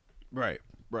star. Right.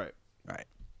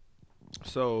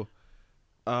 So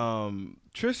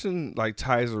Tristan like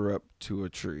ties her up to a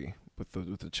tree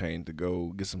with the chain to go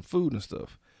get some food and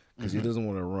stuff because he doesn't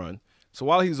want to run. So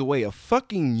while he's away, a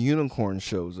fucking unicorn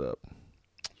shows up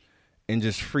and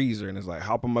just frees her and is like,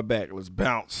 hop on my back, let's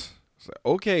bounce. It's like,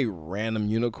 okay, random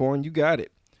unicorn, you got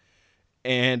it.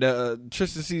 And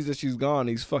Tristan sees that she's gone.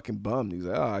 He's fucking bummed. He's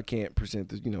like, oh, I can't present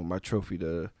this, my trophy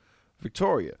to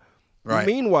Victoria. Right.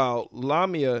 Meanwhile,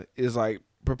 Lamia is like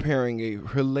preparing a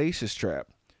hellacious trap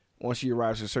once she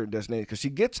arrives at a certain destination because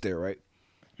she gets there, right?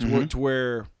 To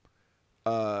where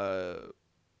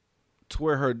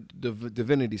her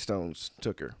divinity stones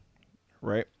took her,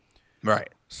 right? Right.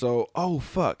 So, oh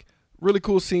fuck, really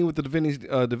cool scene with the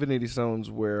divinity stones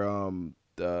where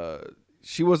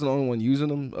she wasn't the only one using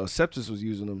them. Septus was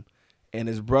using them, and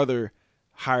his brother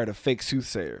hired a fake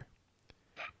soothsayer.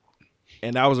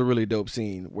 And that was a really dope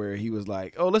scene where he was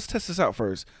like, "Oh, let's test this out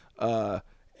first. Am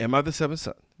I the seventh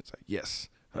son?" It's like, "Yes."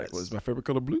 Like, was my favorite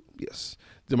color blue? Yes.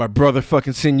 Did my brother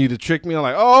fucking send you to trick me? I'm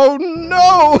like, "Oh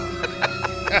no!"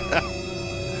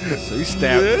 So he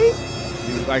stabbed.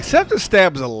 Like Septus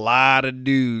stabs a lot of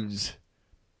dudes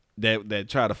that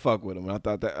try to fuck with him. And I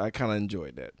thought that I kind of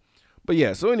enjoyed that. But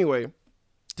yeah. So anyway,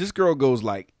 this girl goes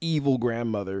like evil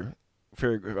grandmother.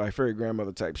 Fairy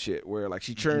grandmother type shit where like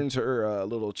she turns her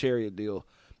little chariot deal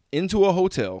into a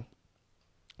hotel,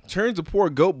 turns a poor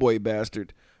goat boy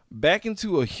bastard back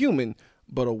into a human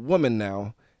but a woman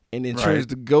now, and then turns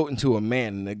the goat into a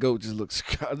man, and the goat just looks,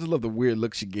 I just love the weird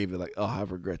look she gave it, like, oh, I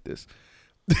regret this.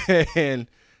 And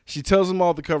she tells him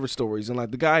all the cover stories, and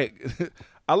like the guy,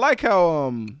 I like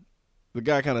how the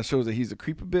guy kind of shows that he's a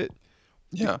creep a bit,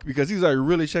 because he's like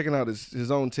really checking out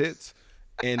his own tits.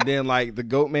 And then, like, the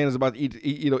goat man is about to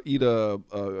eat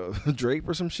a drape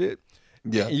or some shit.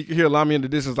 Yeah. And you can hear Lamia in the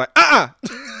distance, like,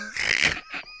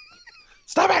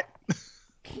 stop it!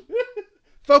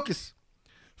 Focus.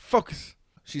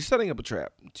 She's setting up a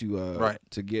trap to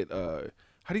get how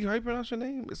do you pronounce your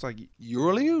name? It's like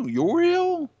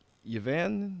Uriel?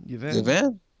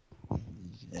 Yvain?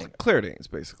 Claire Danes,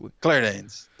 basically. Claire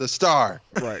Danes, the star.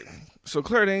 Right. So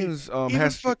Claire Danes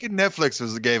has fucking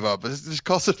Netflix gave up. It just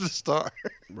calls it the star.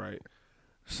 Right.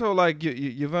 So like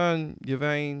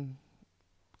Yvain,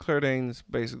 Claire Danes,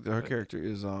 basically her character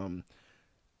is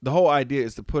the whole idea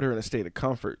is to put her in a state of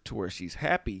comfort to where she's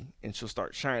happy and she'll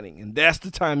start shining. And that's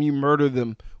the time you murder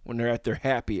them, when they're at their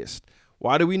happiest.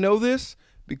 Why do we know this?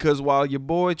 Because while your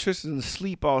boy Tristan's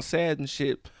asleep all sad and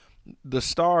shit, the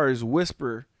stars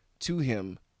whisper to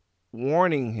him,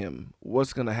 warning him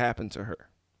what's going to happen to her.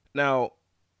 Now,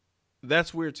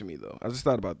 that's weird to me, though. I just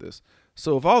thought about this.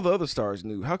 So if all the other stars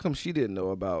knew, how come she didn't know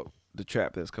about the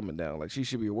trap that's coming down? Like, she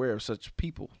should be aware of such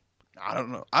people. I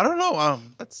don't know.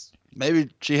 That's maybe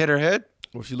she hit her head.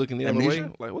 Was she looking the other way?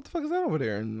 Like, what the fuck is that over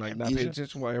there? And like not paying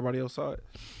attention while everybody else saw it.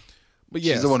 But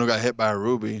yeah, she's the one who got hit by a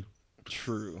ruby.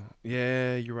 True.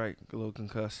 Yeah, you're right. A little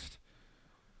concussed.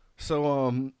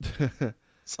 So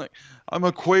it's like, I'm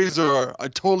a quasar. I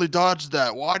totally dodged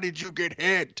that. Why did you get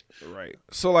hit? Right.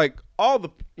 So like all the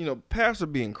paths are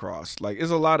being crossed. Like there's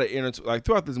a lot of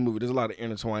throughout this movie, there's a lot of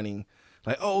intertwining.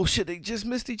 Like, oh shit, they just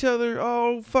missed each other.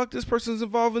 Oh fuck, this person's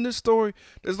involved in this story.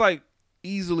 There's like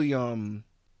easily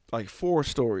like 4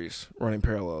 stories running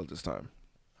parallel at this time.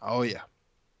 Oh yeah.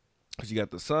 Cause you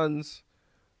got the sons,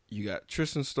 you got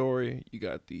Tristan's story, you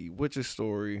got the witch's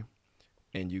story,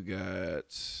 and you got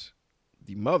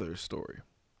the mother's story.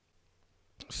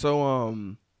 So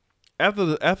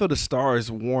after the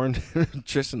stars warned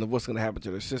Tristan of what's gonna happen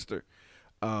to their sister,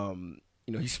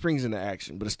 he springs into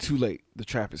action, but it's too late. The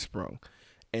trap is sprung.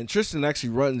 And Tristan actually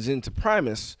runs into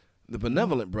Primus, the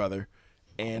benevolent brother,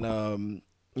 and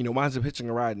winds up hitching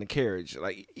a ride in the carriage.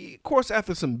 Like, of course,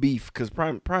 after some beef, because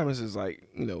Primus is like,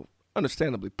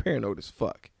 understandably paranoid as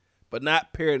fuck, but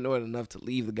not paranoid enough to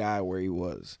leave the guy where he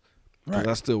was. Because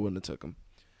I still wouldn't have took him.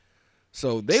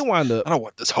 So they wind up. I don't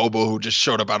want this hobo who just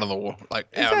showed up out of the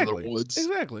out of the woods.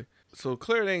 Exactly. So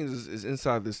Claire Danes is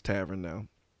inside this tavern now,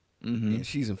 Mm-hmm. and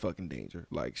she's in fucking danger.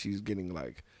 Like she's getting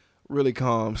like really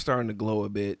calm, starting to glow a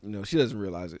bit. You know, she doesn't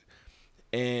realize it,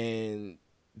 and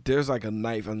there's like a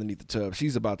knife underneath the tub.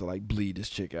 She's about to like bleed this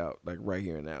chick out, like right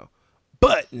here and now.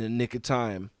 But in the nick of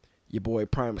time, your boy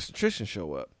Primus and Tristan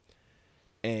show up,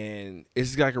 and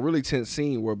it's like a really tense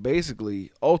scene where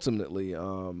basically, ultimately,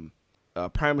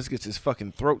 Primus gets his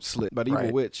fucking throat slit by the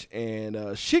evil witch,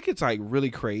 and shit gets like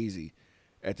really crazy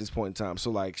at this point in time.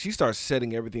 So like she starts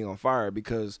setting everything on fire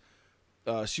because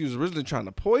she was originally trying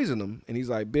to poison him, and he's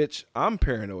like, "Bitch, I'm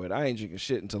paranoid. I ain't drinking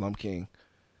shit until I'm king.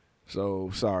 So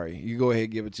sorry, you go ahead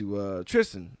and give it to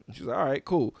Tristan." And she's like, "All right,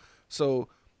 cool." So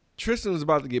Tristan was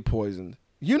about to get poisoned.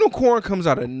 Unicorn comes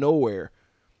out of nowhere,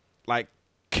 like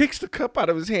kicks the cup out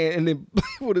of his hand, and then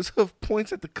with his hoof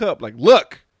points at the cup, like,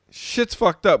 "Look, shit's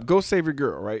fucked up. Go save your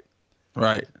girl." Right.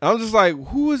 Right. I'm just like,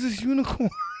 who is this unicorn?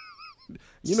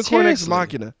 Unicorn Ex Seriously.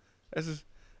 Machina.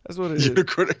 That's what it is.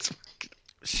 Unicorn Ex Machina.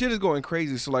 Shit is going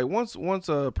crazy. So like once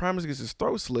Primus gets his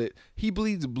throat slit, he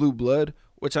bleeds blue blood,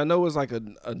 which I know is like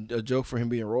a joke for him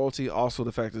being royalty. Also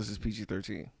the fact this is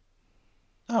PG-13.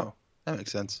 Oh, that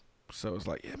makes sense. So it's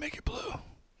like, yeah, make it blue.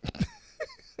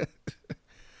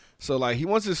 So like he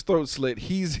wants his throat slit.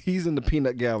 He's in the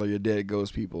peanut gallery of dead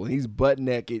ghost people. He's butt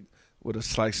naked with a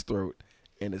sliced throat,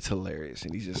 and it's hilarious.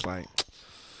 And he's just like,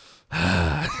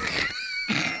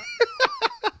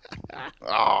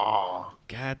 Oh,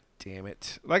 God damn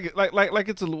it! Like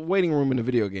it's a waiting room in a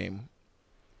video game.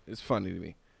 It's funny to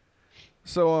me.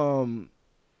 So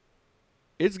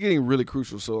it's getting really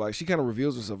crucial. So like she kind of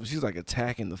reveals herself, and she's like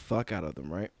attacking the fuck out of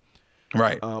them, right?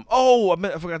 right. I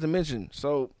forgot to mention.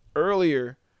 So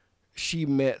earlier, she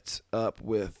met up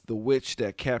with the witch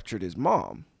that captured his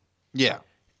mom, Yeah.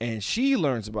 and she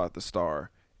learns about the star,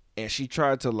 and she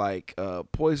tried to like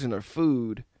poison her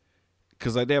food,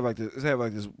 because like they have like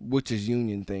this witches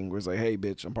union thing where it's like, hey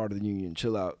bitch, I'm part of the union,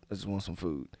 chill out, I just want some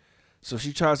food. So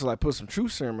she tries to like put some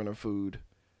truth serum in her food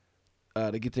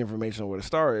to get the information on where the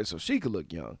star is, so she could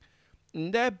look young.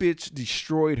 And that bitch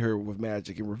destroyed her with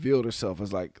magic and revealed herself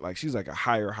as like she's like a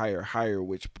higher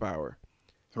witch power.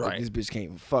 Like Right. this bitch can't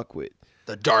even fuck with.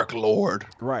 The Dark Lord.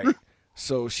 Right.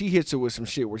 So she hits her with some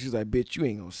shit where she's like, bitch, you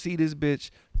ain't gonna see this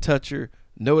bitch, touch her,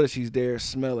 know that she's there,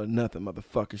 smell her, nothing,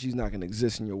 motherfucker. She's not gonna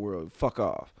exist in your world. Fuck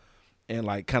off. And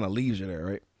like kind of leaves her there,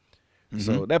 right?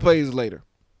 So that plays later.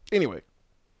 Anyway.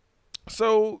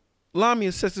 So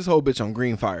Lamia sets this whole bitch on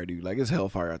green fire, dude. Like it's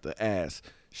hellfire out the ass.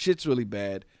 Shit's really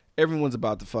bad. Everyone's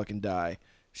about to fucking die.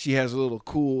 She has a little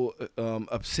cool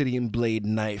obsidian blade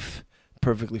knife,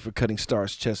 perfectly for cutting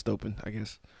Star's chest open, I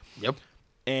guess. Yep.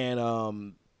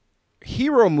 And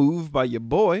hero move by your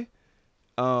boy.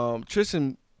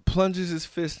 Tristan plunges his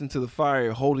fist into the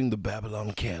fire holding the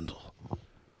Babylon candle,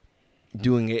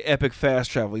 doing an epic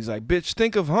fast travel. He's like, bitch,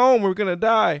 think of home, we're gonna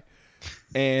die.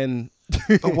 And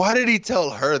But why did he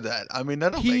tell her that? I mean,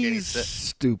 that don't make any he's sense.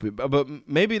 stupid. But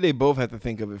maybe they both have to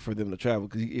think of it for them to travel,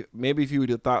 because maybe if he would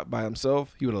have thought by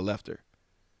himself, he would have left her.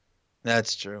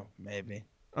 That's true. Maybe.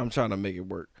 I'm trying to make it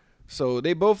work. So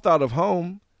they both thought of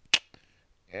home,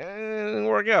 and it didn't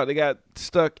work out. They got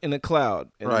stuck in a cloud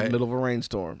in the middle of a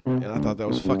rainstorm, and I thought that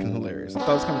was fucking hilarious. I thought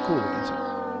it was kind of cool looking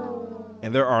too.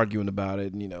 And they're arguing about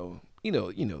it, and you know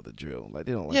the drill. Like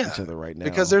they don't like each other right now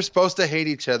Because they're supposed to hate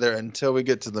each other until we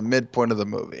get to the midpoint of the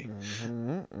movie.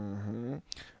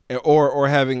 Or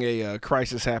having a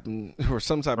crisis happen, or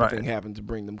some type of thing happen to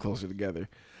bring them closer together.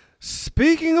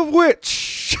 Speaking of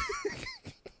which.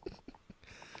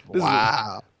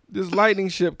 Wow. This lightning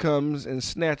ship comes and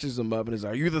snatches them up and is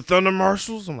like, "Are you the Thunder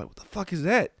Marshals?" I'm like, "What the fuck is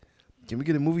that? Can we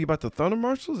get a movie about the Thunder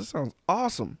Marshals? That sounds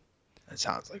awesome." That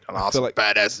sounds like an awesome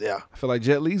badass. Yeah. I feel like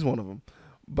Jet Li's one of them,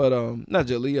 but not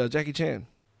Jet Li, Jackie Chan.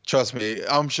 Trust me,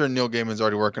 I'm sure Neil Gaiman's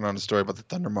already working on a story about the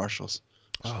Thunder Marshals.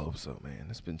 I hope so, man.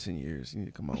 It's been 10 years. You need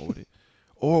to come on with it.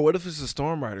 Or what if it's the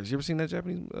Storm Riders? You ever seen that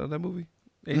Japanese that movie?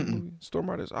 Asian movie? Storm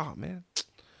Riders. Oh man.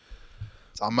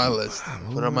 It's on my list.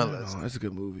 Put it on my list. Oh, it's a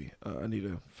good movie. I need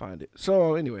to find it.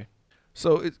 So anyway,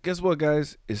 guess what,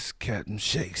 guys? It's Captain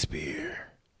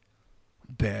Shakespeare,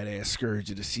 badass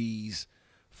scourge of the seas,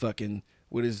 fucking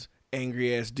with his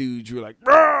angry ass dude. You're like,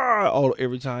 all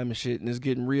every time and shit, and it's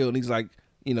getting real. And he's like,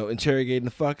 interrogating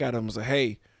the fuck out of him. He's like,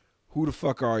 hey, who the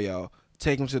fuck are y'all?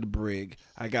 Take him to the brig.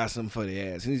 I got something for the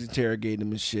ass. And he's interrogating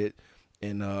him and shit,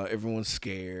 and everyone's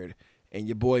scared. And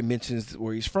your boy mentions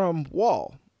where he's from,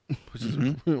 Wall, which is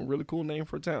a really cool name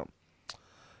for a town.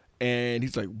 And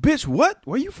he's like, bitch, what?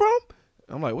 Where you from?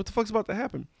 I'm like, what the fuck's about to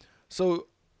happen? So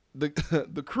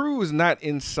the crew is not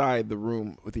inside the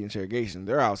room with the interrogation.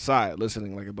 They're outside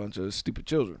listening like a bunch of stupid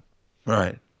children.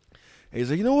 Right. And he's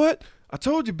like, you know what? I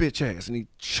told you, bitch ass. And he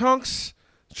chunks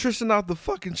Tristan out the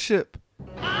fucking ship.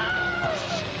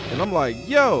 And I'm like,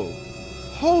 yo,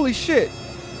 holy shit.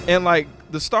 And like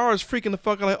the star is freaking the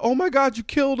fuck out, like, oh my God, you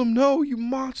killed him. No, you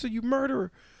monster, you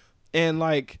murderer. And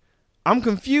like, I'm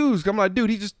confused. I'm like, dude,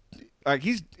 he just, like,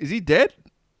 is he dead?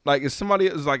 Like, is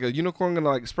like a unicorn gonna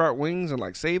like sprout wings and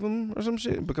like save him or some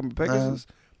shit and become a Pegasus?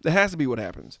 That has to be what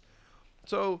happens.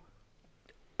 So,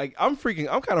 like, I'm kind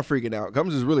of freaking out. I'm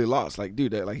just really lost. Like,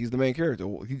 dude, like, he's the main character.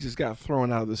 He just got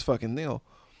thrown out of this fucking deal.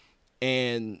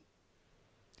 And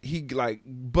he like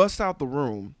busts out the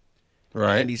room.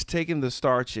 Right. And he's taking the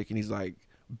star chick and he's like,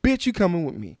 bitch, you coming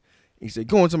with me. He said,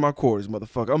 go into my quarters,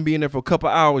 motherfucker. I'm being there for a couple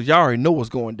hours. Y'all already know what's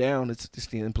going down. It's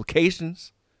the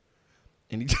implications.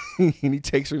 And he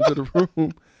takes her into the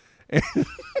room and,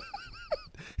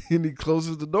 and he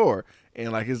closes the door.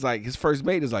 And like his first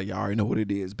mate is like, y'all already know what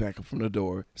it is. Back up from the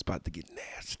door. It's about to get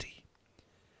nasty.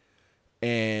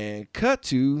 And cut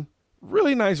to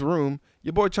really nice room.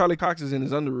 Your boy Charlie Cox is in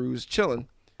his underoos chilling,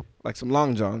 like some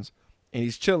long johns. And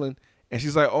he's chilling. And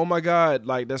she's like, oh my God,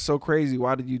 like that's so crazy.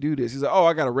 Why did you do this? He's like, oh,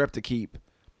 I got a rep to keep.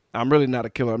 I'm really not a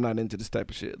killer. I'm not into this type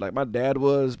of shit. Like my dad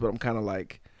was, but I'm kind of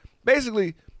like,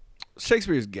 basically,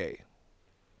 Shakespeare's gay.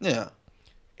 Yeah.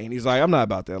 And he's like, I'm not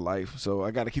about that life. So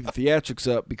I got to keep the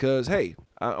theatrics up because, hey,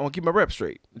 I want to keep my rep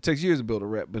straight. It takes years to build a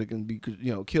rep, but it can be,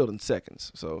 killed in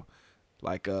seconds. So,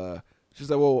 like, she's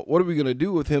like, well, what are we going to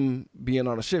do with him being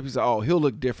on a ship? He's like, oh, he'll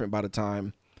look different by the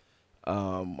time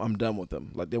I'm done with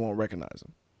him. Like, they won't recognize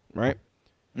him. Right?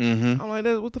 Mm-hmm. I'm like,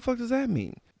 what the fuck does that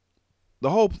mean? The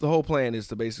whole plan is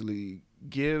to basically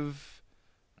give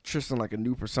Tristan, like, a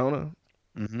new persona.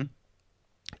 Mm-hmm.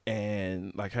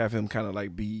 And like have him kind of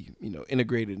like be,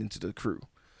 integrated into the crew.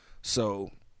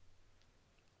 So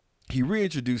he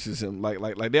reintroduces him like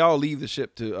they all leave the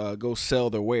ship to go sell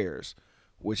their wares,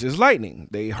 which is lightning.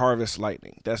 They harvest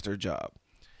lightning. That's their job.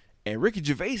 And Ricky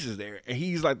Gervais is there, and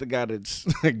he's like the guy that's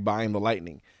like buying the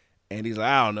lightning. And he's like,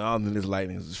 I don't think this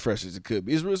lightning is as fresh as it could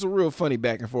be. It's a real funny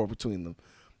back and forth between them.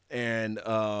 And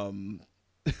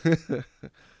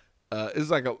it's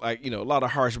like a lot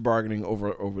of harsh bargaining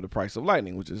over the price of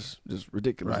lightning, which is just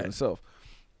ridiculous in itself.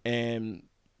 And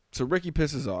so Ricky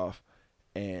pisses off,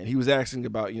 and he was asking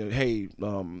about, hey,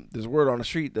 there's word on the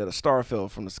street that a star fell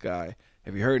from the sky.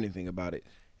 Have you heard anything about it?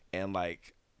 And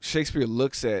like Shakespeare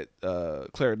looks at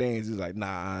Claire Danes, he's like, nah,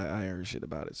 I ain't heard shit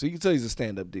about it. So you can tell he's a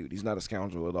stand-up dude. He's not a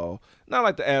scoundrel at all. Not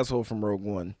like the asshole from Rogue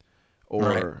One,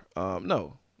 or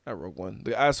no, not Rogue One.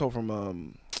 The asshole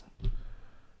from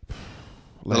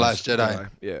The Last Jedi.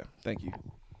 Yeah, thank you.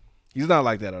 He's not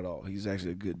like that at all. He's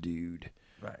actually a good dude.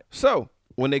 Right. So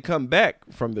when they come back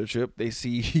from their trip, they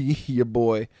see your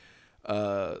boy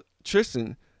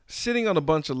Tristan sitting on a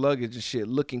bunch of luggage and shit,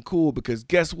 looking cool because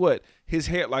guess what? His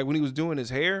hair, like when he was doing his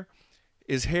hair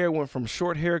went from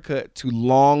short haircut to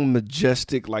long,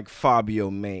 majestic, like Fabio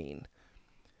mane.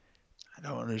 I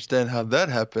don't understand how that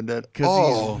happened at all.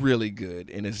 Because he's really good,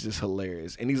 and it's just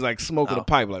hilarious. And he's like smoking a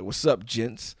pipe, like, what's up,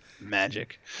 gents?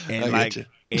 Magic. And like, and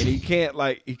he can't,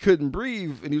 like, he couldn't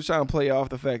breathe, and he was trying to play off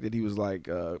the fact that he was like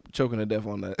choking to death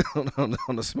on the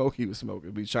on the smoke he was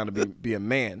smoking. But he's trying to be a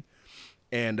man.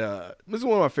 And this is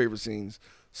one of my favorite scenes.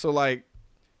 So like,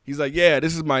 he's like, yeah,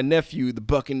 this is my nephew, the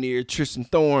Buccaneer Tristan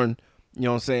Thorne. You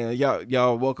know what I'm saying?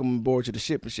 Y'all welcome aboard to the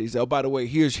ship and shit. He said, oh, by the way,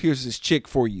 here's this chick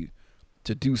for you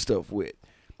to do stuff with.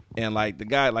 And like the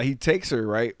guy, like he takes her,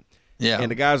 right? Yeah.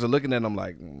 And the guys are looking at him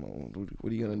like,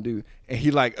 what are you gonna do? And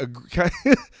he like,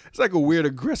 it's like a weird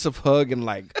aggressive hug and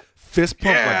like fist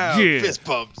pump, fist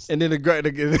pumps. And then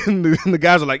the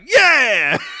guys are like,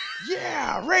 yeah,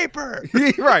 yeah, rape her.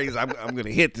 Right? He's like, I'm gonna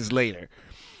hit this later.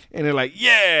 And they're like,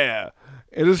 yeah.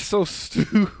 And it's so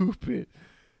stupid.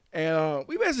 And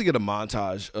we basically get a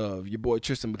montage of your boy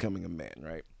Tristan becoming a man,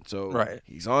 right? So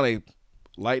he's on a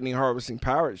lightning harvesting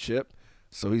pirate ship,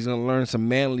 so he's gonna learn some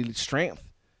manly strength.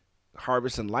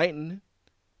 Harvesting lightning,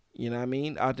 you know what I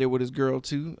mean? Out there with his girl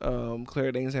too.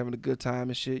 Claire Danes having a good time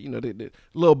and shit. You know, they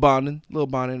little bonding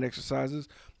exercises.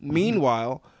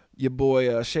 Meanwhile, your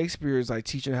boy Shakespeare is like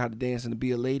teaching her how to dance and to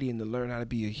be a lady and to learn how to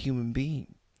be a human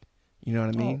being. You know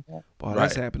what I mean? While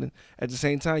that's happening, at the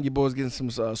same time, your boy's getting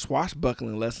some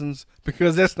swashbuckling lessons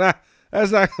because that's not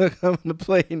gonna come into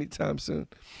play anytime soon.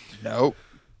 Nope,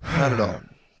 not at all.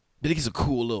 But he gets a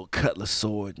cool little cutlass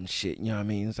sword and shit. You know what I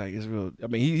mean? It's like, it's real. I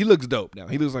mean, he looks dope now.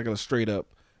 He looks like a straight up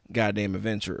goddamn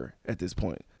adventurer at this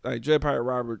point. Like Dread Pirate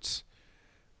Roberts,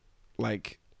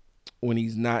 like when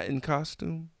he's not in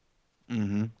costume,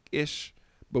 ish,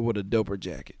 but with a doper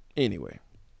jacket. Anyway,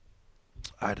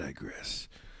 I digress.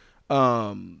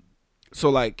 So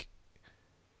like,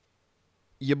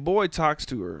 your boy talks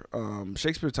to her.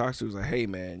 Shakespeare talks to her. He's like, hey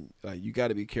man, like you got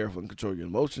to be careful and control your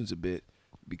emotions a bit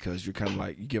because you're kind of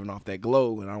like you're giving off that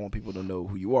glow, and I don't want people to know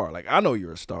who you are. Like I know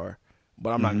you're a star, but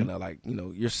I'm not gonna like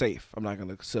you're safe. I'm not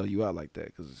gonna sell you out like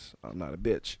that because I'm not a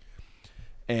bitch.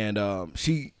 And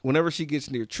whenever she gets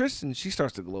near Tristan, she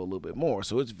starts to glow a little bit more.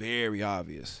 So it's very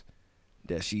obvious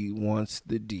that she wants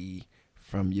the D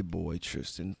from your boy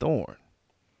Tristan Thorn.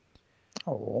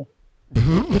 Oh.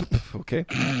 Okay.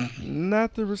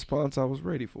 Not the response I was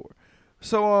ready for.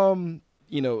 So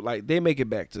like they make it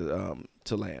back to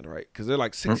land, right? Because they're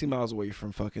like 60 miles away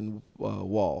from fucking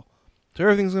Wall. So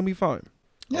everything's gonna be fine.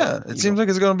 Yeah, it seems like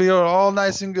it's gonna be all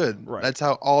nice and good. Right. That's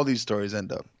how all these stories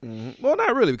end up. Mm-hmm. Well,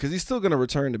 not really, because he's still gonna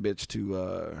return the bitch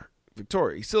to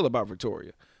Victoria. He's still about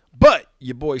Victoria. But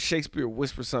your boy Shakespeare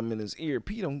whispers something in his ear.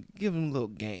 Pete don't give him a little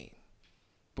game.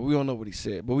 But we don't know what he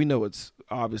said. But we know it's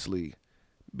obviously,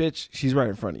 bitch, she's right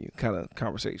in front of you kind of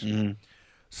conversation. Mm-hmm.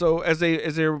 So as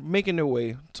they're making their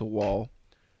way to Wall,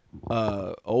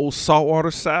 old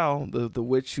Saltwater Sal, the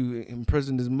witch who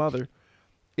imprisoned his mother,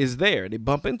 is there. They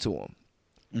bump into him.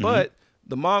 Mm-hmm. But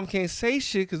the mom can't say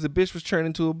shit because the bitch was turned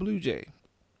into a blue jay.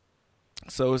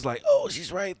 So it's like, oh, she's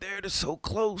right there. They're so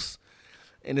close.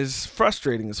 And it's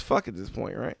frustrating as fuck at this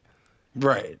point, right?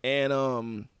 Right.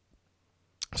 And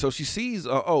so she sees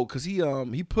because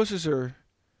he pushes her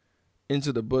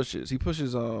into the bushes. He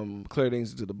pushes Claire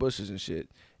Danes into the bushes and shit.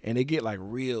 And they get like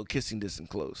real kissing distance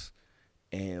close.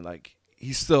 And like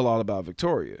he's still all about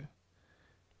Victoria.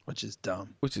 Which is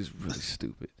dumb. Which is really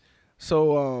stupid.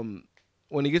 So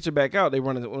when he gets her back out,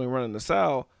 when they run into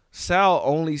Sal, Sal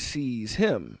only sees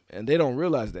him, and they don't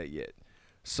realize that yet.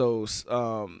 So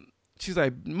she's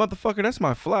like, motherfucker, that's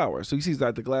my flower. So he sees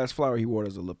like the glass flower he wore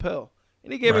as a lapel,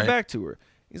 and he gave it back to her.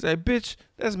 He's like, bitch,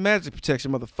 that's magic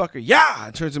protection, motherfucker. Yeah!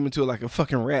 And turns him into like a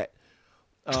fucking rat.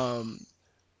 And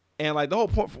like the whole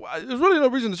point, there's really no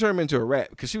reason to turn him into a rat,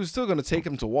 because she was still going to take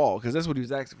him to Wall, because that's what he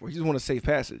was asking for. He just wanted a safe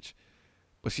passage.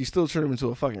 But she still turned him into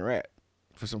a fucking rat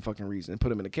for some fucking reason and put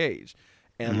him in a cage.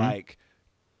 And like,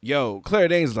 yo, Claire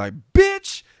Danes is like,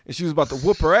 bitch! And she was about to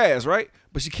whoop her ass, right?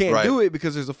 But she can't do it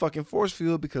because there's a fucking force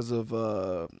field because of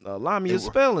Lamia's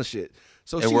spell and shit.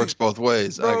 So it works both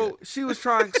ways. Bro, she was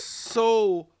trying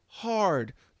so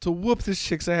hard to whoop this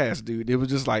chick's ass, dude. It was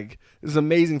just like this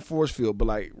amazing force field. But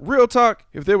like, real talk,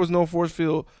 if there was no force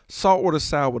field, Saltwater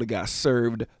Sal would have got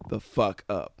served the fuck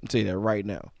up. I'll tell you that right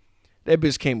now. That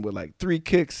bitch came with like 3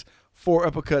 kicks, 4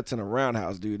 uppercuts, and a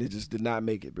roundhouse, dude. It just did not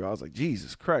make it, bro. I was like,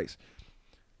 Jesus Christ.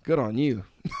 Good on you.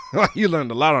 You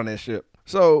learned a lot on that shit.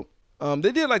 So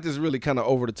they did like this really kind of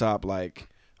over the top like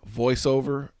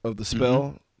voiceover of the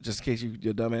spell, just in case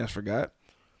your dumb ass forgot.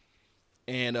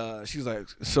 And she's like,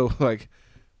 so like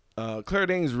Claire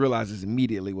Danes realizes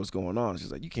immediately what's going on.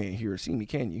 She's like, you can't hear or see me,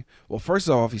 can you? Well, first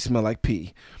off, you smell like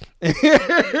pee.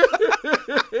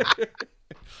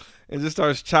 And just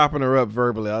starts chopping her up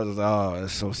verbally. I was just like, oh,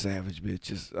 that's so savage, bitch.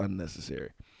 It's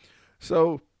unnecessary.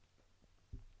 So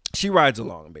she rides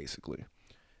along, basically.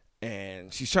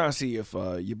 And she's trying to see if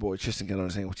your boy Tristan can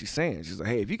understand what she's saying. She's like,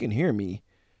 hey, if you can hear me,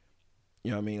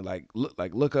 you know what I mean?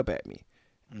 Look up at me.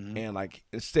 Mm-hmm. And like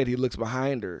instead he looks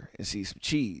behind her and sees some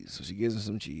cheese. So she gives him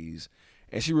some cheese.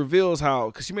 And she reveals how,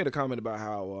 because she made a comment about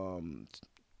how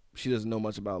she doesn't know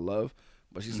much about love.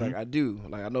 But she's like, I do.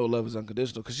 Like, I know love is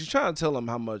unconditional. Because she's trying to tell him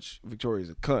how much Victoria's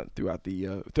a cunt throughout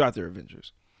their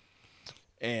adventures.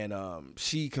 And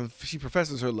she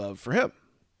professes her love for him.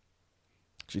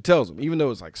 She tells him, even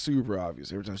though it's like super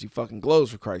obvious. Every time she fucking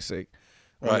glows, for Christ's sake.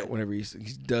 Right. Whenever he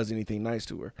does anything nice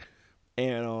to her.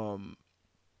 And,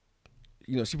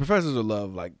 she professes her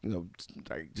love, like,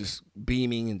 like just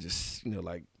beaming and just,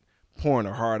 like, pouring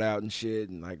her heart out and shit,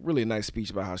 and like really a nice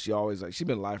speech about how she always she's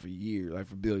been alive for years, like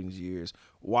for billions of years,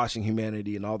 watching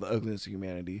humanity and all the ugliness of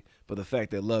humanity. But the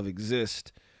fact that love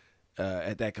exists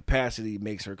at that capacity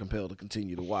makes her compelled to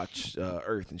continue to watch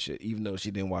Earth and shit, even though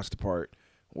she didn't watch the part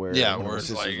where where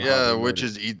it's like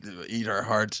witches eat our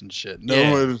hearts and shit.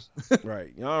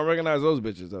 Right. Y'all don't recognize those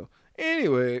bitches though.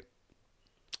 Anyway,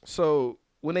 so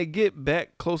when they get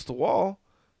back close to Wall,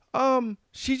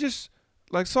 she just.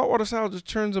 Like, Saltwater Sal just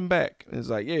turns him back. And it's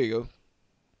like, here you go.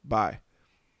 Bye.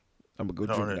 I'm going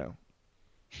to go drink now.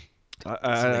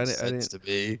 I didn't. To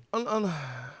be. I don't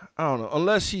know.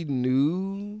 Unless she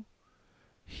knew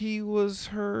he was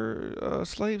her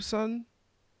slave son.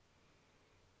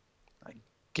 I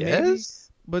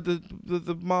guess. Maybe. But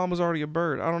the mom was already a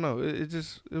bird. I don't know. It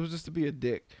was just to be a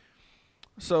dick.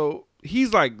 So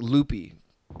he's like loopy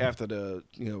after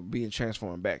being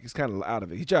transformed back. He's kind of out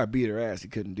of it. He tried to beat her ass. He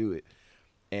couldn't do it.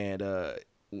 And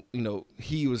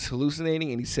he was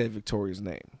hallucinating and he said Victoria's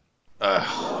name.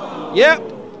 Yep.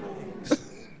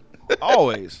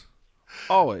 Always.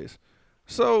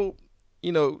 So,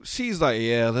 she's like,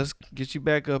 yeah, let's get you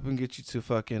back up and get you to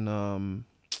fucking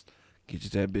get you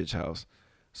to that bitch house.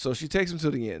 So she takes him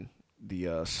to the inn,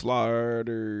 the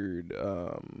slaughtered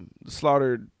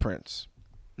prince.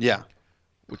 Yeah.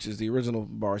 Which is the original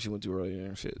bar she went to earlier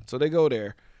and shit. So they go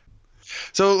there.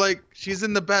 So like she's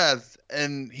in the bath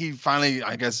and he finally,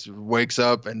 I guess, wakes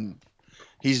up and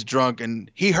he's drunk and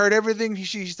he heard everything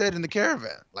she said in the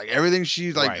caravan. Like everything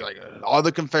she like all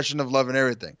the confession of love and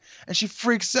everything. And she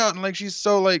freaks out and like she's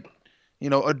so like,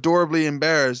 adorably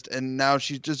embarrassed, and now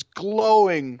she's just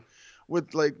glowing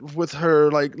with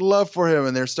her like love for him,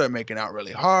 and they start making out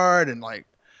really hard, and like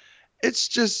it's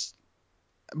just,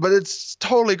 but it's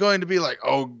totally going to be like,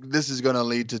 oh, this is going to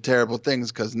lead to terrible things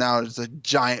because now it's a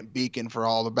giant beacon for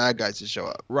all the bad guys to show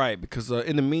up. Right, because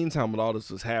in the meantime, when all this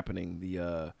was happening,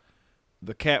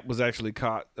 the cat was actually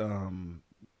caught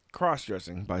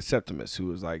cross-dressing by Septimus, who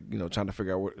was like, trying to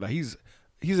figure out what, like he's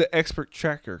an expert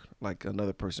tracker, like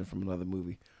another person from another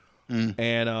movie.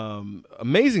 And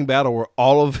amazing battle where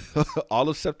all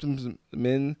of Septimus's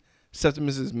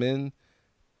men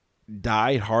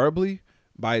died horribly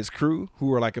by his crew, who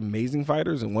were like amazing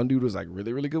fighters, and one dude was like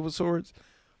really, really good with swords.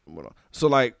 So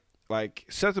like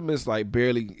Septimus like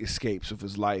barely escapes with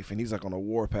his life, and he's like on a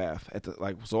warpath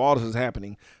so all this is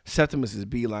happening. Septimus is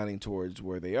beelining towards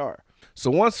where they are.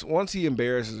 So once he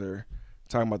embarrasses her,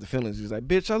 talking about the feelings, he's like,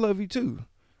 "Bitch, I love you too."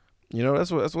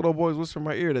 That's what old boys whisper in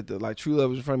my ear, that the true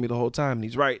love is in front of me the whole time. And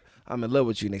he's right. I'm in love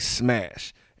with you, and they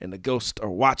smash, and the ghosts are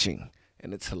watching,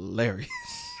 and it's hilarious.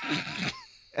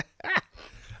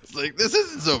 It's like, this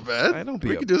isn't so bad.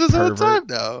 We can do this all the time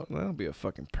now. Don't be a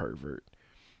fucking pervert.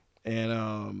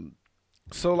 And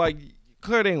so like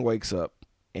Claire Danes wakes up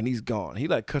and he's gone. He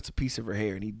like cuts a piece of her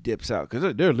hair and he dips out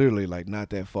because they're literally like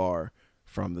not that far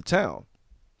from the town.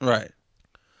 Right.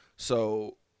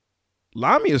 So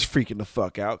Lamia's freaking the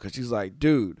fuck out because she's like,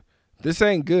 dude, this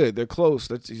ain't good. They're close.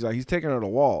 He's taking her to the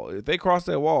wall. If they cross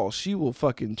that wall, she will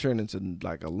fucking turn into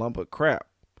like a lump of crap.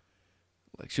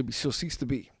 Like she'll cease to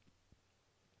be.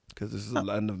 Because this is a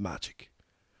land of magic.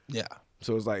 Yeah.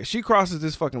 So it's like, if she crosses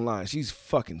this fucking line, she's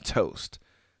fucking toast.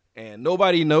 And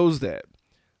nobody knows that.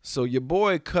 So your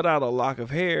boy cut out a lock of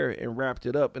hair and wrapped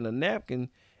it up in a napkin.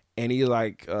 And he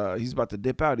like, he's about to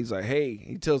dip out. He's like, hey,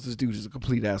 he tells this dude, who's a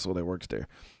complete asshole that works there.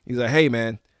 He's like, hey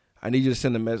man, I need you to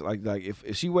send a message. Like if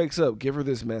she wakes up, give her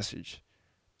this message.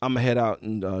 I'm gonna head out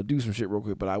and do some shit real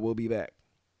quick, but I will be back.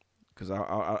 Because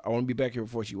I want to be back here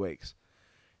before she wakes.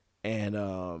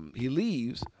 And he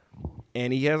leaves.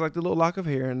 And he has like the little lock of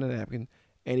hair in the napkin,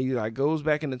 and he like goes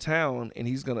back into town, and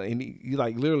he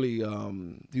like literally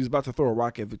he was about to throw a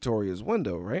rock at Victoria's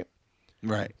window, right?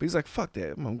 Right. But he's like, fuck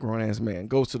that, I'm a grown ass man.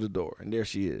 Goes to the door, and there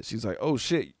she is. She's like, oh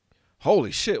shit,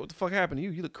 holy shit, what the fuck happened to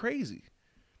you? You look crazy.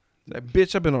 Like,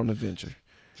 bitch, I've been on an adventure.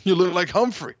 You look like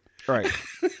Humphrey. Right.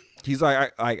 He's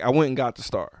like, I went and got the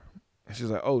star. And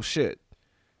she's like, oh shit.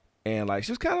 And like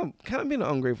she was kind of being an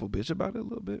ungrateful bitch about it a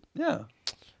little bit. Yeah.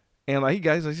 And like he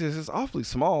says it's awfully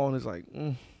small, and it's like,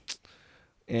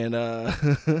 and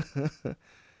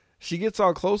she gets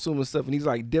all close to him and stuff, and he's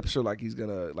like dips her like he's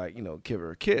gonna like give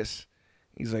her a kiss.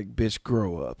 He's like, bitch,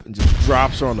 grow up, and just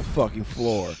drops her on the fucking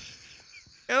floor.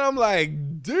 And I'm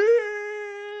like,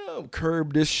 damn,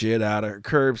 curb this shit out of her,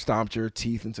 curb stomped her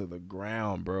teeth into the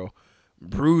ground, bro.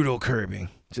 Brutal curbing,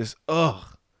 just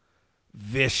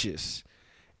vicious.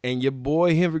 And your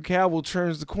boy Henry Cavill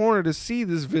turns the corner to see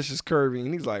this vicious curving,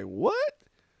 and he's like, what?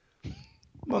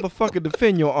 Motherfucker,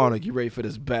 defend your honor. You ready for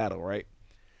this battle, right?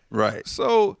 Right.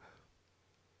 So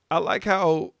I like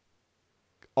how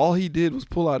all he did was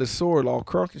pull out his sword all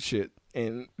crunk and shit.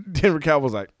 And Henry Cavill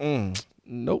was like,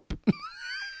 nope.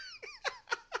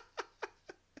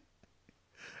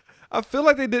 I feel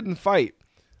like they didn't fight.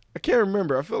 I can't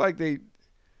remember. I feel like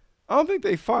I don't think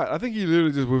they fought. I think he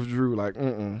literally just withdrew. Like, I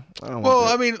don't well, want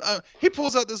that. I mean, he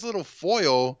pulls out this little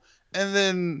foil, and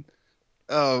then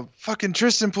fucking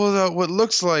Tristan pulls out what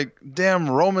looks like damn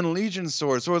Roman Legion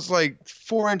sword. So it's like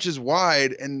 4 inches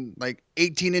wide and like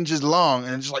 18 inches long,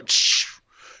 and it's just like,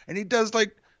 and he does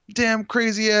like damn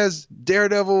crazy ass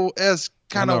Daredevil-esque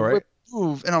kind of whip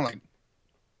move, and I'm like,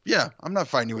 yeah, I'm not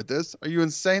fighting you with this. Are you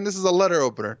insane? This is a letter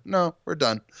opener. No, we're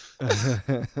done.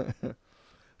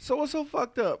 So what's so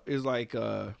fucked up is like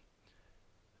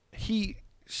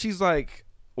she's like,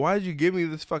 why did you give me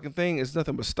this fucking thing? It's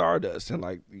nothing but stardust. And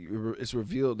like it's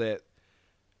revealed that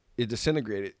it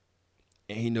disintegrated,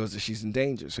 and he knows that she's in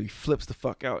danger. So he flips the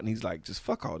fuck out, and he's like, just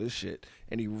fuck all this shit.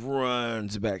 And he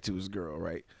runs back to his girl,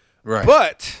 right? Right.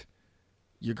 But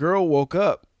Your girl woke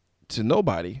up to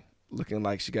nobody, looking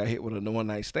like she got hit with a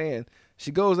one-night stand.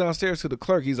 She goes downstairs to the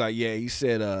clerk. He's like, yeah, he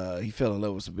said he fell in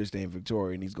love with some bitch named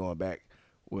Victoria and he's going back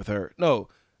with her. No,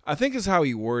 I think it's how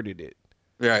he worded it.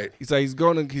 Right. He's like, he's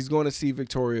going to see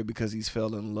Victoria because he's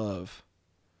fell in love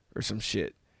or some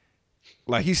shit.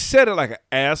 Like, he said it like an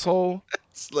asshole.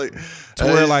 It's like, to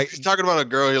where, like, he's talking about a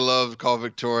girl he loved called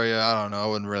Victoria. I don't know. I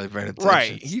wasn't really paying attention.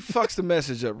 Right. He fucks the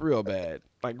message up real bad.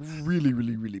 Like, really,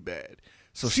 really, really bad.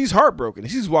 So she's heartbroken.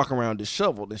 And she's walking around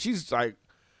disheveled. And she's, like,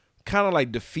 kind of,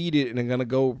 like, defeated and going to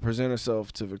go present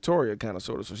herself to Victoria, kind of,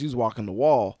 sort of. So she's walking the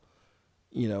wall,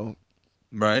 you know,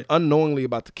 right, unknowingly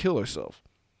about to kill herself.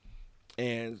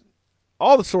 And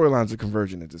all the storylines are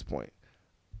converging at this point.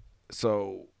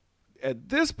 So at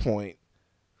this point,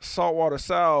 Saltwater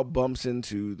Sal bumps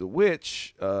into the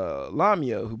witch,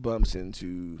 Lamia, who bumps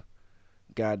into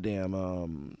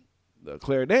goddamn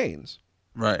Claire Danes.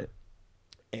 Right.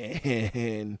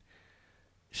 And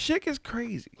shit is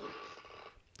crazy.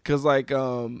 Cause like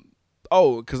the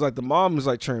mom is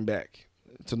like turned back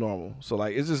to normal. So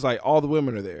like it's just like all the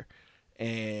women are there.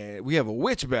 And we have a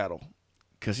witch battle.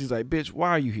 Cause she's like, bitch, why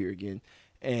are you here again?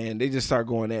 And they just start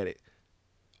going at it.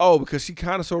 Oh, because she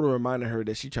kind of sort of reminded her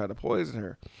that she tried to poison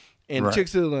her. And the chick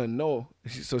still didn't know.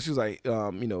 So she was like,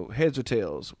 heads or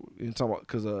tails.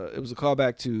 Because it was a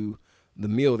callback to the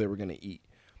meal they were going to eat.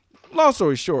 Long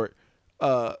story short,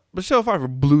 Michelle Pfeiffer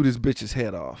blew this bitch's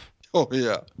head off. Oh,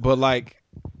 yeah. But, like,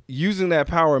 using that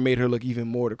power made her look even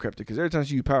more decrepit. Because every time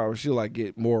she used power, she'll, like,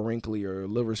 get more wrinkly or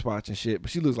liver spots and shit.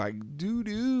 But she looks like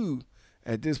doo-doo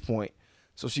at this point.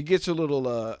 So she gets her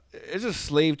little, it's just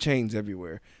slave chains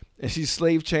everywhere. And she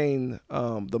slave chained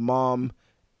the mom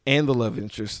and the love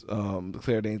interest, the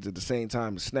Claire Danes, at the same time,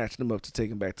 and snatched them up to take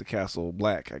them back to Castle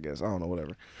Black, I guess. I don't know,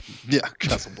 whatever. Yeah,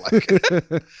 Castle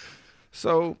Black.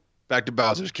 So back to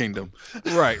Bowser's Kingdom.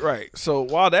 Right. So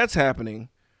while that's happening,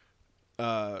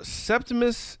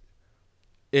 Septimus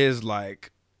is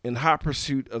like in hot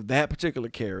pursuit of that particular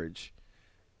carriage.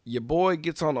 Your boy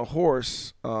gets on a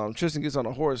horse. Tristan gets on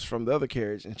a horse from the other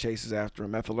carriage and chases after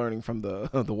him. After learning from the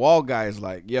wall guy is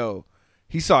like, yo,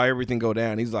 he saw everything go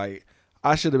down. He's like,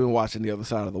 I should have been watching the other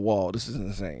side of the wall. This is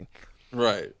insane.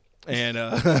 Right. And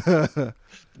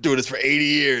doing this for 80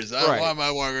 years. Right. Why am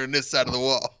I walking on this side of the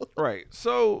wall? Right.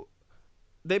 So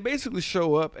they basically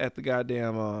show up at the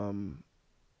goddamn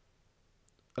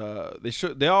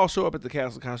they all show up at the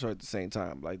castle kind of at the same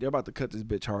time. Like they're about to cut this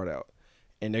bitch heart out.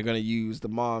 And they're going to use the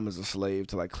mom as a slave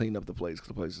to, like, clean up the place because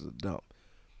the place is a dump.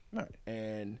 Right.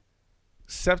 And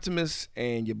Septimus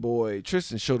and your boy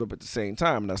Tristan showed up at the same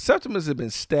time. Now, Septimus had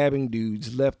been stabbing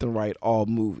dudes left and right all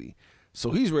movie. So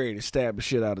he's ready to stab the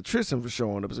shit out of Tristan for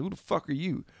showing up. So who the fuck are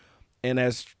you? And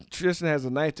as Tristan has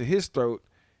a knife to his throat,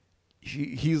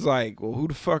 he's like, well, who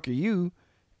the fuck are you?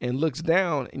 And looks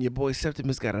down, and your boy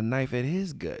Septimus got a knife at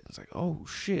his gut. It's like, oh,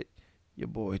 shit. Your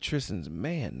boy Tristan's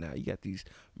man now. You got these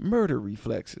murder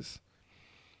reflexes.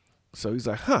 So he's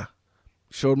like, huh.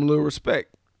 Showed him a little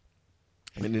respect.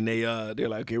 And then they're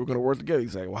like, okay, we're going to work together.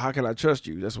 He's like, well, how can I trust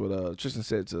you? That's what Tristan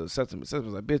said to Septimus.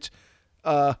 Septimus was like, bitch,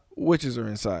 witches are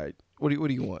inside. What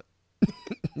do you want?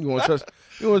 You want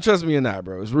to trust me or not,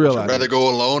 bro? It's real. I'd rather go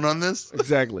alone on this?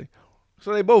 Exactly.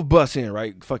 So they both bust in,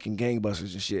 right? Fucking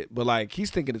gangbusters and shit. But, like,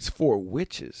 he's thinking it's 4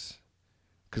 witches.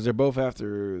 Because they're both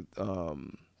after...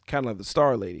 kind of like the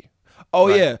Star Lady. Oh,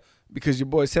 right. Yeah, because your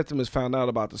boy Septimus found out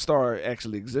about the star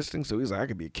actually existing, so he's like, I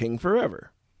could be a king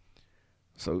forever.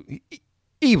 So,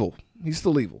 evil. He's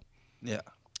still evil. Yeah.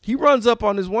 He runs up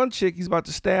on this one chick he's about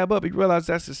to stab up. He realizes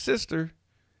that's his sister.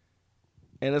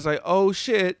 And it's like, oh,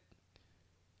 shit,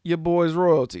 your boy's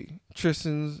royalty.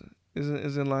 Tristan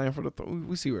is in line for the throne.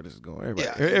 We see where this is going.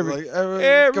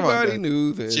 Everybody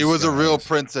knew this. She was a real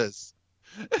princess.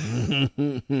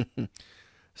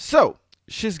 So,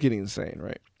 shit's getting insane,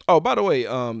 right? Oh, by the way,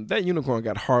 that unicorn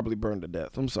got horribly burned to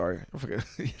death. I'm sorry. I forget.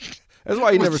 That's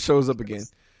why he never shows up again.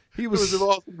 He was an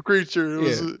awesome creature.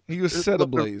 He was set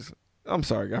ablaze. I'm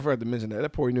sorry. I forgot to mention that.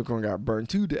 That poor unicorn got burned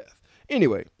to death.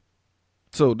 Anyway,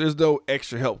 so there's no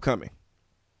extra help coming.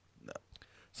 No.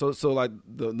 So like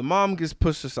the mom gets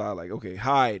pushed aside, like, okay,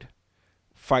 hide.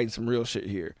 Fighting some real shit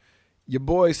here. Your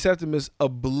boy Septimus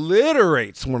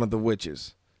obliterates one of the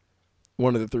witches.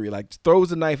 One of the 3, like,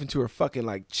 throws a knife into her fucking,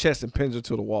 like, chest and pins her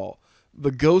to the wall. The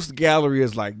ghost gallery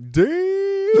is like,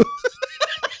 damn.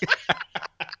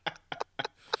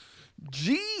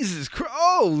 Jesus Christ.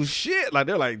 Oh, shit. Like,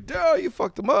 they're like, duh, you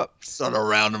fucked them up. Start a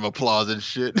round of applause and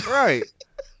shit. Right.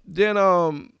 Then,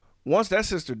 once that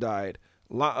sister died,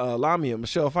 Lamia,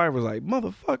 Michelle Pfeiffer, was like,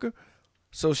 motherfucker.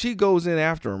 So she goes in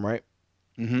after him, right?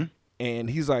 Mm-hmm. And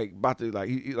he's like about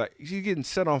to he's getting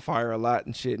set on fire a lot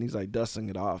and shit, and he's like dusting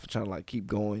it off, trying to like keep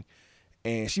going.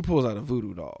 And she pulls out a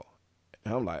voodoo doll,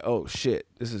 and I'm like, oh shit,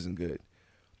 this isn't good.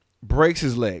 Breaks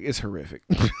his leg. It's horrific.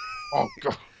 Oh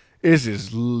god. It's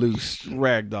just loose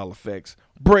ragdoll effects.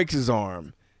 Breaks his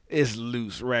arm. It's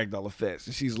loose ragdoll effects.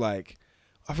 And she's like,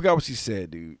 I forgot what she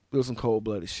said, dude. It was some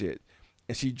cold-blooded shit.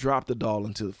 And she dropped the doll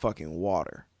into the fucking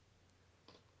water.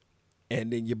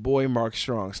 And then your boy Mark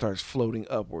Strong starts floating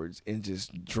upwards and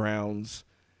just drowns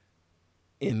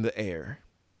in the air.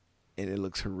 And it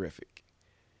looks horrific.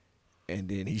 And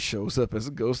then he shows up as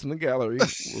a ghost in the gallery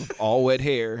with all wet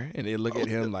hair. And they look at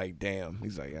him like, damn.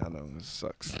 He's like, yeah, I know, this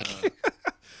sucks.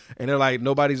 And they're like,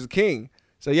 nobody's a king.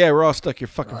 So, yeah, we're all stuck here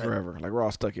fucking forever. Like, we're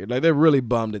all stuck here. Like, they're really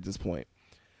bummed at this point.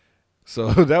 So,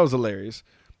 that was hilarious.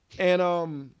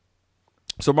 And,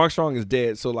 so Mark Strong is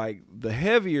dead. So, like, the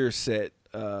heavier set,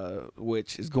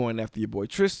 which is going after your boy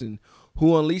Tristan,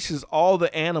 who unleashes all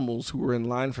the animals who were in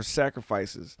line for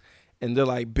sacrifices. And they're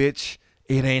like, bitch,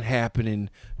 it ain't happening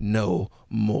no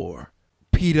more.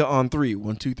 PETA on 3.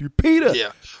 1, 2, 3, PETA.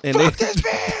 Yeah. And fuck this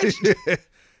bitch.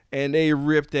 And they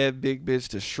ripped that big bitch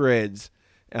to shreds.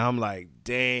 And I'm like,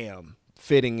 damn,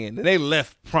 fitting in. And they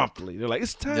left promptly. They're like,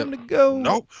 it's time to go.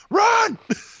 Nope. Run.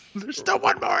 There's still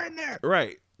one more in there.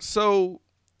 Right. So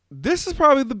this is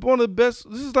probably one of the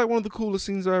best. This is like one of the coolest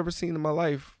scenes I've ever seen in my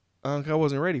life. I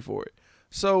wasn't ready for it.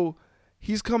 So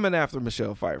he's coming after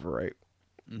Michelle Pfeiffer, right?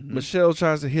 Mm-hmm. Michelle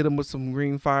tries to hit him with some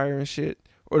green fire and shit.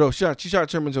 Or no, she tried to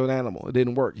turn him into an animal. It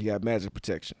didn't work. He got magic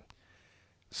protection.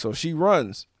 So she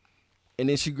runs. And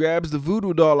then she grabs the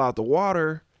voodoo doll out the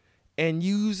water and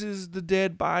uses the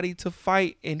dead body to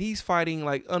fight. And he's fighting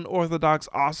like unorthodox,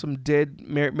 awesome, dead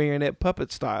marionette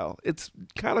puppet style. It's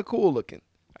kind of cool looking.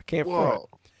 I can't front.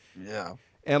 Yeah.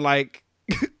 And like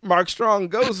Mark Strong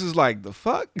Ghost is like, the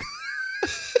fuck?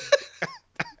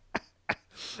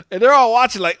 And they're all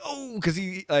watching like, oh, because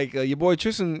he like your boy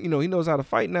Tristan, he knows how to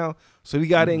fight now. So he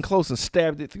got in close and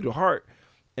stabbed it through the heart.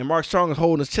 And Mark Strong is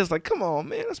holding his chest like, come on,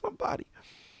 man, that's my body.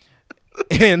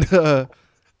 And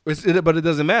but it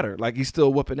doesn't matter. Like he's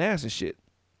still whooping ass and shit.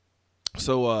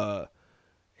 So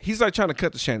he's like trying to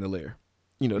cut the chandelier.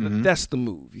 That's the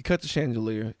move. You cut the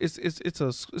chandelier. It's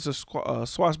a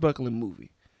swashbuckling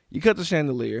movie. You cut the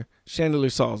chandelier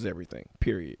solves everything.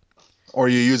 Period. Or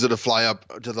you use it to fly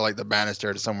up to the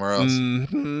banister to somewhere else.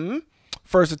 Mm-hmm.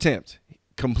 First attempt,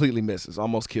 completely misses.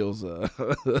 Almost kills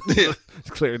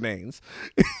Claire Danes.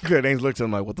 Claire Danes looks at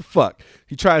him like, what the fuck?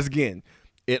 He tries again.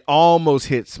 It almost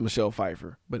hits Michelle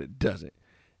Pfeiffer, but it doesn't.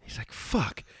 He's like,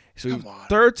 fuck. So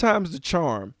third time's the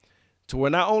charm to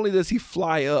where not only does he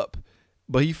fly up,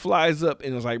 but he flies up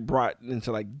and is like brought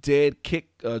into like dead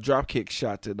drop kick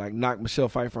shot to like knock Michelle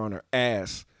Pfeiffer on her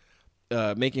ass.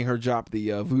 Making her drop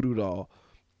the voodoo doll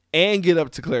and get up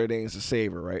to Claire Danes to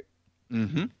save her, right?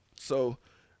 Mm-hmm. So,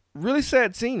 really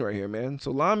sad scene right here, man.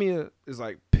 So, Lamia is,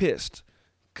 like, pissed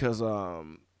because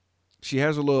she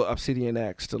has her little obsidian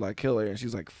axe to, like, kill her, and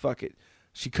she's like, fuck it.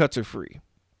 She cuts her free.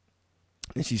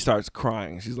 And she starts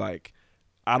crying. She's like,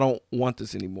 I don't want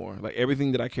this anymore. Like,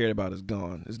 everything that I cared about is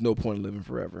gone. There's no point in living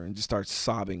forever. And just starts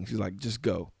sobbing. She's like, just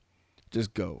go.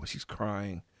 Just go. And she's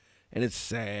crying. And it's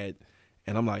sad.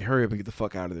 And I'm like, hurry up and get the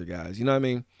fuck out of there, guys. You know what I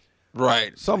mean?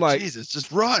 Right. So I'm like, Jesus,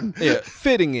 just run. Yeah,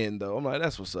 fitting in, though. I'm like,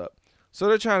 that's what's up. So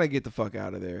they're trying to get the fuck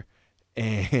out of there.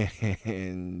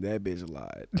 And that bitch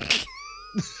lied.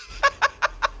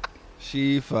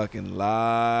 She fucking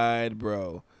lied,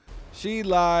 bro. She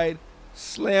lied,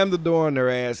 slammed the door on their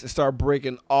ass, and started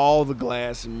breaking all the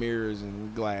glass and mirrors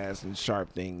and glass and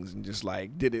sharp things and just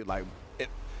like did it like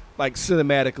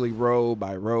cinematically row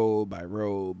by row by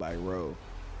row by row.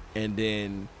 And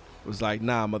then was like,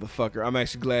 nah, motherfucker, I'm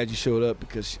actually glad you showed up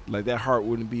because like that heart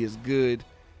wouldn't be as good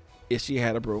if she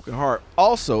had a broken heart.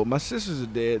 Also, my sisters are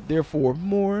dead, therefore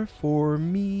more for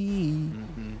me.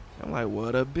 Mm-hmm. I'm like,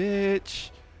 what a bitch.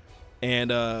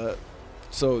 And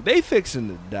so they fixing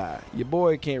to die. Your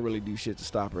boy can't really do shit to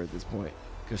stop her at this point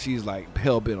because she's like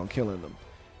hell bent on killing them.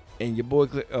 And your boy,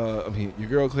 your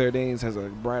girl Claire Danes has a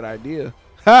bright idea.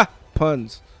 Ha!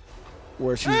 Puns.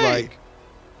 Where she's like,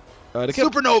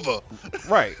 supernova.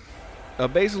 Right.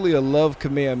 Basically a love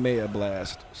Kamehameha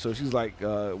blast. So she's like,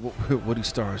 what do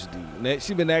stars do? And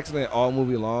she's been asking that all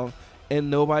movie long, and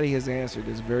nobody has answered.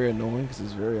 It's very annoying because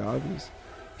it's very obvious.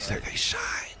 She's like, they shine.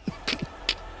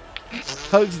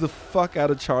 Hugs the fuck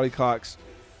out of Charlie Cox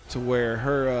to where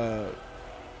her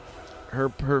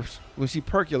when she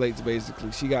percolates,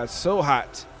 basically, she got so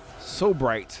hot, so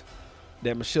bright,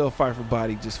 that Michelle Pfeiffer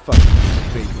body just fucking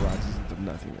vaporizes into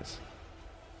nothingness.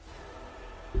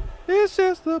 It's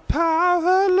just the power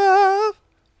of love.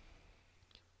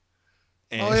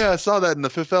 And, Oh yeah, I saw that in The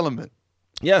Fifth Element.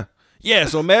 Yeah. Yeah,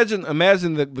 so imagine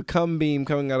the cum beam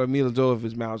coming out of Mila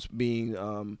Jovovich's mouth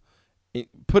being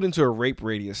put into a rape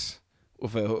radius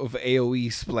with an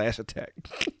AoE splash attack.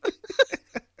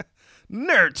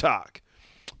 Nerd talk.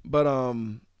 But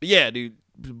yeah, dude,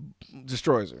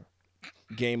 destroys her.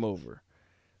 Game over.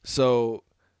 So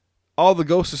all the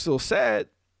ghosts are still sad,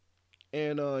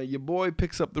 and your boy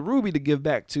picks up the ruby to give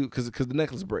back to because the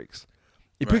necklace breaks.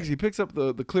 He picks up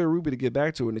the clear ruby to give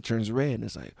back to her, and it turns red, and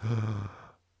it's like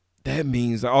that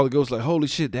means all the ghosts are like, holy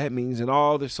shit, that means, and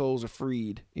all their souls are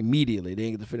freed immediately. They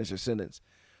didn't get to finish their sentence.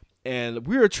 And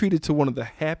we are treated to one of the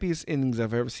happiest endings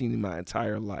I've ever seen in my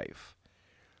entire life.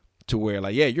 To where,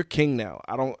 like, yeah, you're king now.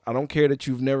 I don't care that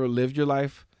you've never lived your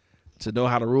life to know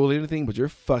how to rule anything, but you're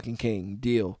fucking king.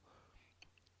 Deal.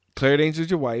 Claire Danes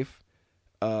is your wife.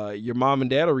 Your mom and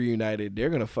dad are reunited. They're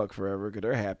gonna fuck forever because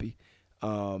they're happy.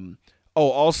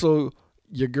 Also,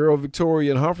 your girl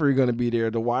Victoria and Humphrey are gonna be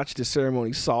there to watch the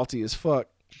ceremony salty as fuck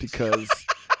because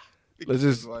let's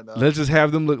just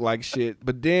have them look like shit.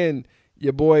 But then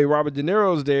your boy Robert De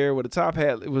Niro's there with a top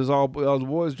hat. It was all the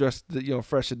boys dressed,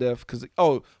 fresh to death. Because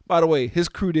by the way, his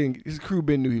crew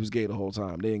knew he was gay the whole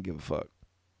time. They didn't give a fuck.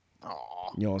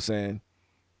 Aww. You know what I'm saying?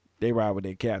 They ride with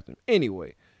their captain.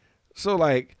 Anyway, so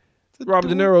like Robert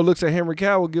De Niro looks at Henry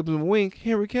Cavill, gives him a wink.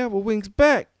 Henry Cavill winks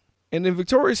back, and then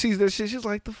Victoria sees that shit. She's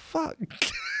like, "The fuck."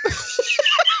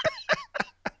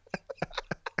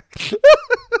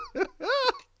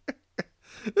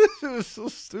 This shit was so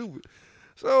stupid.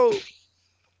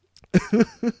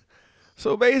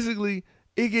 So basically,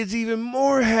 it gets even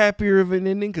more happier of an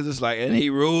ending because it's like, and he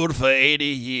ruled for 80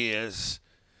 years.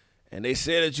 And they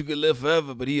said that you could live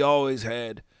forever, but he always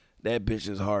had that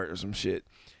bitch's heart or some shit.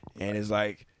 And it's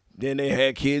like, then they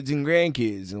had kids and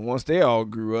grandkids. And once they all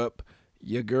grew up,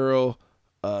 your girl,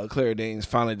 Claire Danes,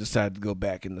 finally decided to go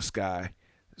back in the sky.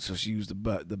 So she used the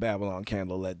Babylon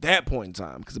candle at that point in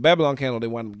time. Because the Babylon candle they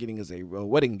wound up getting as a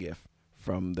wedding gift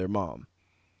from their mom.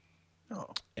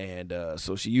 Oh. And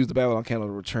so she used the Babylon candle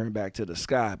to return back to the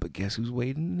sky. But guess who's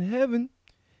waiting in heaven?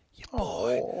 Your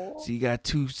boy. Oh. So you got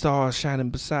two stars shining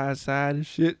beside side and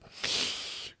shit.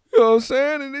 You know what I'm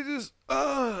saying? And they just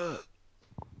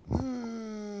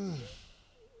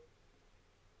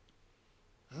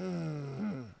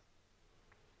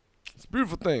it's a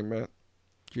beautiful thing, man.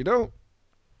 You know?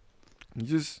 You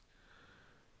just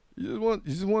want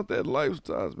that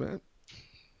lifestyle, man.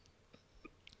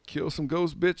 Kill some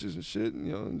ghost bitches and shit,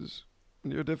 and and just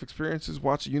near-death experiences.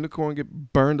 Watch a unicorn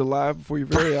get burned alive before your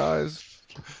very eyes.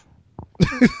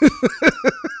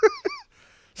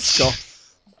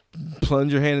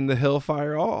 Plunge your hand in the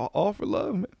hellfire, all for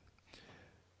love, man.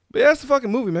 But yeah, that's the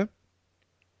fucking movie, man.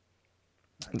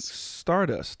 Nice.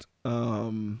 Stardust,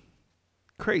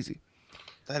 crazy.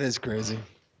 That is crazy.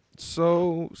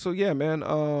 So yeah, man.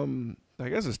 I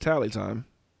guess it's tally time.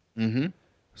 Mm-hmm.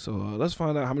 So let's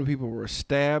find out how many people were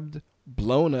stabbed,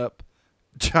 blown up,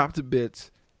 chopped to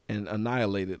bits, and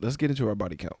annihilated. Let's get into our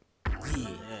body count.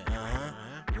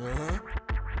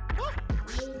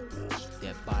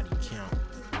 That body count.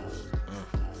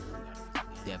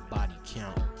 That body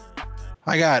count.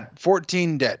 I got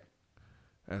 14 dead.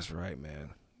 That's right,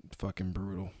 man. Fucking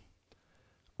brutal.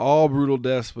 All brutal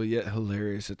deaths, but yet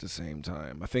hilarious at the same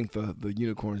time. I think the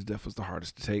unicorn's death was the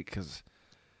hardest to take because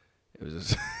it was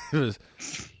just, it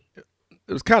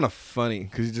was kind of funny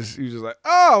because he was just like,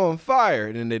 oh, I'm on fire,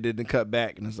 and then they didn't cut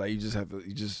back, and it's like you just had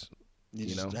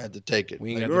to take it.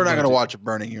 We're not gonna watch a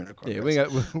burning unicorn. Yeah,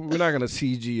 we're not gonna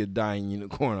CG a dying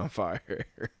unicorn on fire.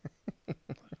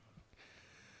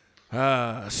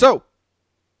 So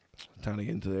time to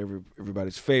get into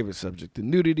everybody's favorite subject, the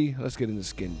nudity. Let's get into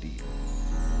skin deep.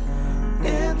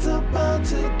 It's about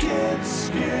to get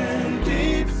skin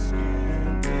deep.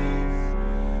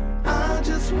 I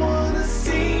just wanna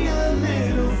see a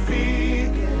little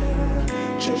feet.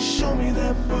 Just show me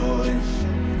that booty.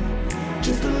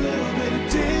 Just a little bit of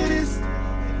titties.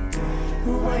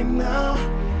 Right now,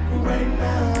 right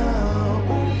now.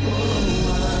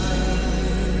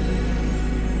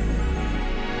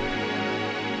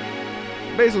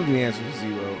 Basically, the answer is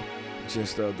 0.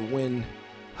 Just the wind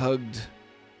hugged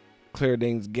Claire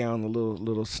Danes' gown a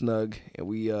little snug, and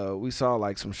we saw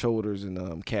like some shoulders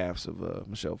and calves of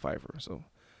Michelle Pfeiffer. So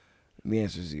the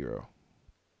answer is 0.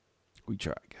 We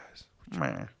tried, guys.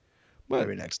 But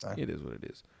maybe next time. It is what it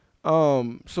is.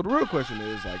 So the real question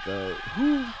is like,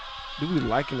 who do we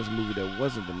like in this movie that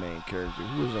wasn't the main character?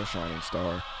 Who was our shining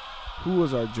star? Who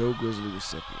was our Joe Grizzly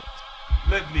recipient?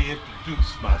 Let me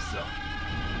introduce myself.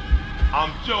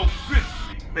 I'm Joe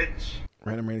Grizzly, bitch.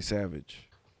 Random Randy Savage.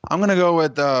 I'm gonna go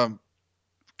with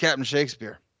Captain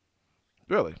Shakespeare.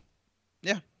 Really?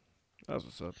 Yeah. That's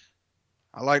what's up.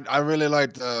 I really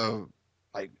liked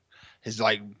like his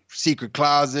like secret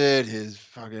closet, his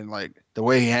fucking like the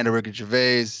way he handled Ricky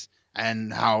Gervais,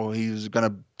 and how he was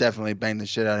gonna definitely bang the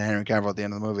shit out of Henry Cavill at the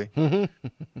end of the movie.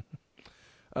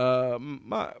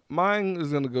 Mine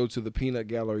is gonna go to the Peanut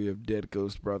Gallery of Dead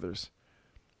Ghost Brothers.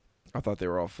 I thought they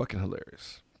were all fucking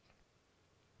hilarious,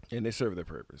 and they served their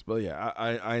purpose. But yeah,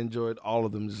 I enjoyed all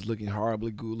of them just looking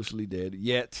horribly, ghoulishly dead,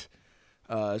 yet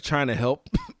trying to help,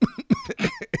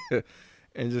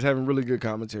 and just having really good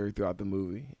commentary throughout the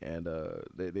movie. And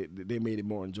they made it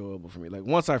more enjoyable for me. Like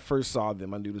once I first saw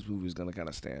them, I knew this movie was gonna kind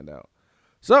of stand out.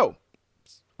 So,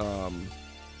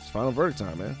 it's final verdict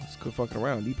time, man. Let's quit fucking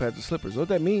around. Knee pads and slippers. What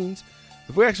that means,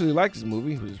 if we actually like this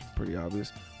movie, which is pretty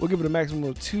obvious, we'll give it a maximum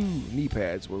of 2 knee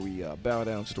pads where we bow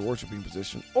down to the worshiping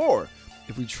position. Or,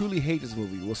 if we truly hate this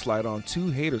movie, we'll slide on 2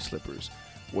 hater slippers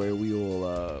where we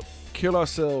will kill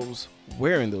ourselves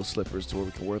wearing those slippers to where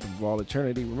we can wear them for all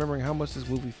eternity, remembering how much this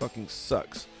movie fucking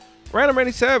sucks. Random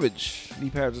Randy Savage, knee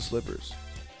pads and slippers.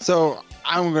 So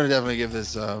I'm gonna definitely give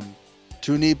this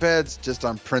 2 knee pads just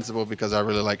on principle because I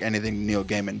really like anything Neil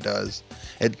Gaiman does.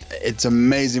 It's an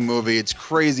amazing movie. It's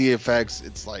crazy effects.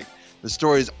 It's like the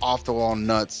story's off the wall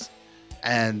nuts,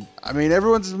 and I mean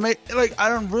everyone's like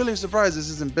I'm really surprised this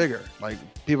isn't bigger. Like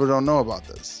people don't know about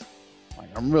this. Like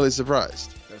I'm really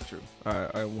surprised. That's true. I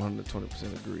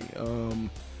 120% agree.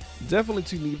 Definitely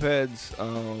 2 knee pads.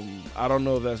 I don't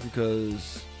know if that's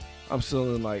because I'm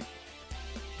still in like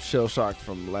shell shocked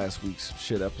from last week's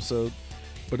shit episode.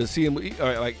 But to see him,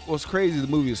 like, what's crazy, the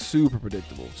movie is super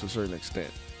predictable to a certain extent.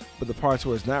 But the parts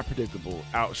where it's not predictable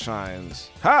outshines,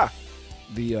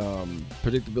 the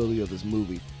predictability of this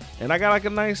movie. And I got like a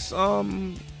nice, what's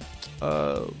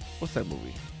that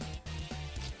movie?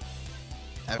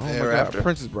 After?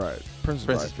 Princess Bride. Princess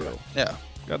Bride feel. Yeah.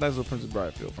 Got a nice little Princess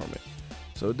Bride feel from it.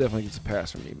 So it definitely gets a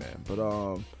pass from me, man. But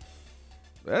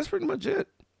that's pretty much it.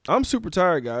 I'm super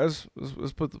tired, guys.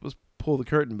 Let's pull the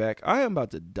curtain back. I am about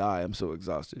to die. I'm so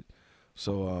exhausted.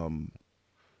 So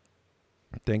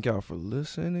thank y'all for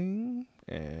listening.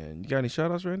 And you got any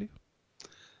shout outs, Randy?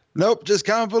 Nope, just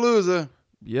Comic-Palooza.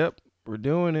 Yep, we're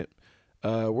doing it.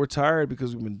 We're tired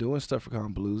because we've been doing stuff for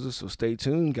Comic-Palooza, so stay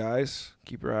tuned, guys.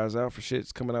 Keep your eyes out for shit.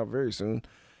 It's coming out very soon.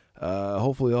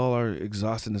 Hopefully all our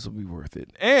exhaustedness will be worth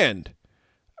it. And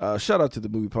shout out to the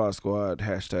Movie Pod Squad,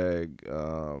 hashtag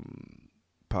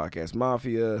Podcast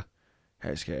Mafia,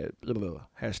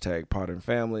 hashtag Pod and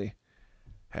Family,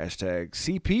 hashtag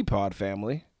CP Pod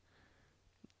Family.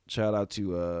 Shout out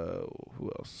to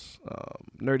who else?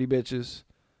 Nerdy Bitches,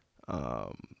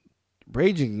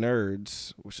 Raging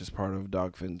Nerds, which is part of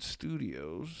Dogfin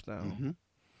Studios now,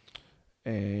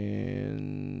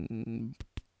 and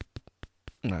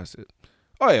that's it.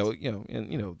 Oh yeah, well, the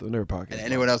Nerd Podcast. And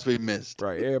anyone else we missed?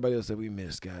 Right, everybody else that we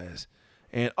missed, guys.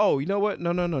 And oh, you know what?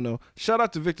 No. Shout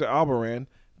out to Victor Alboran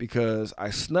because I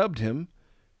snubbed him.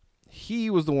 He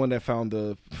was the one that found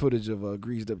the footage of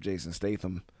greased up Jason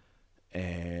Statham,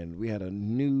 and we had a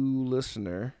new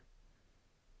listener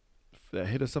that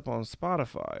hit us up on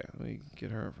Spotify. Let me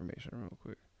get her information real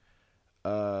quick.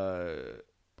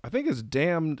 I think it's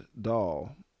Damned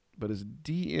Doll, but it's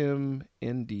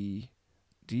DMNDDOLL.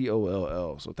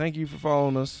 So thank you for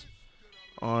following us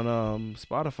on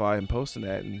Spotify and posting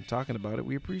that and talking about it.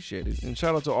 We appreciate it. And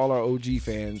shout out to all our OG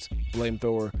fans, Blame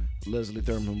Thor, Leslie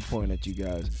Thurman, pointing at you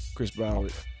guys, Chris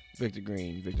Broward, Victor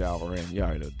Green, Victor Alvaran. You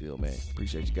already know the deal, man.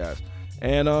 Appreciate you guys.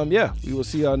 And yeah, we will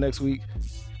see y'all next week.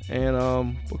 And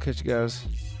we'll catch you guys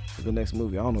for the next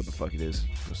movie. I don't know what the fuck it is.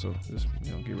 So just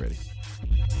get ready.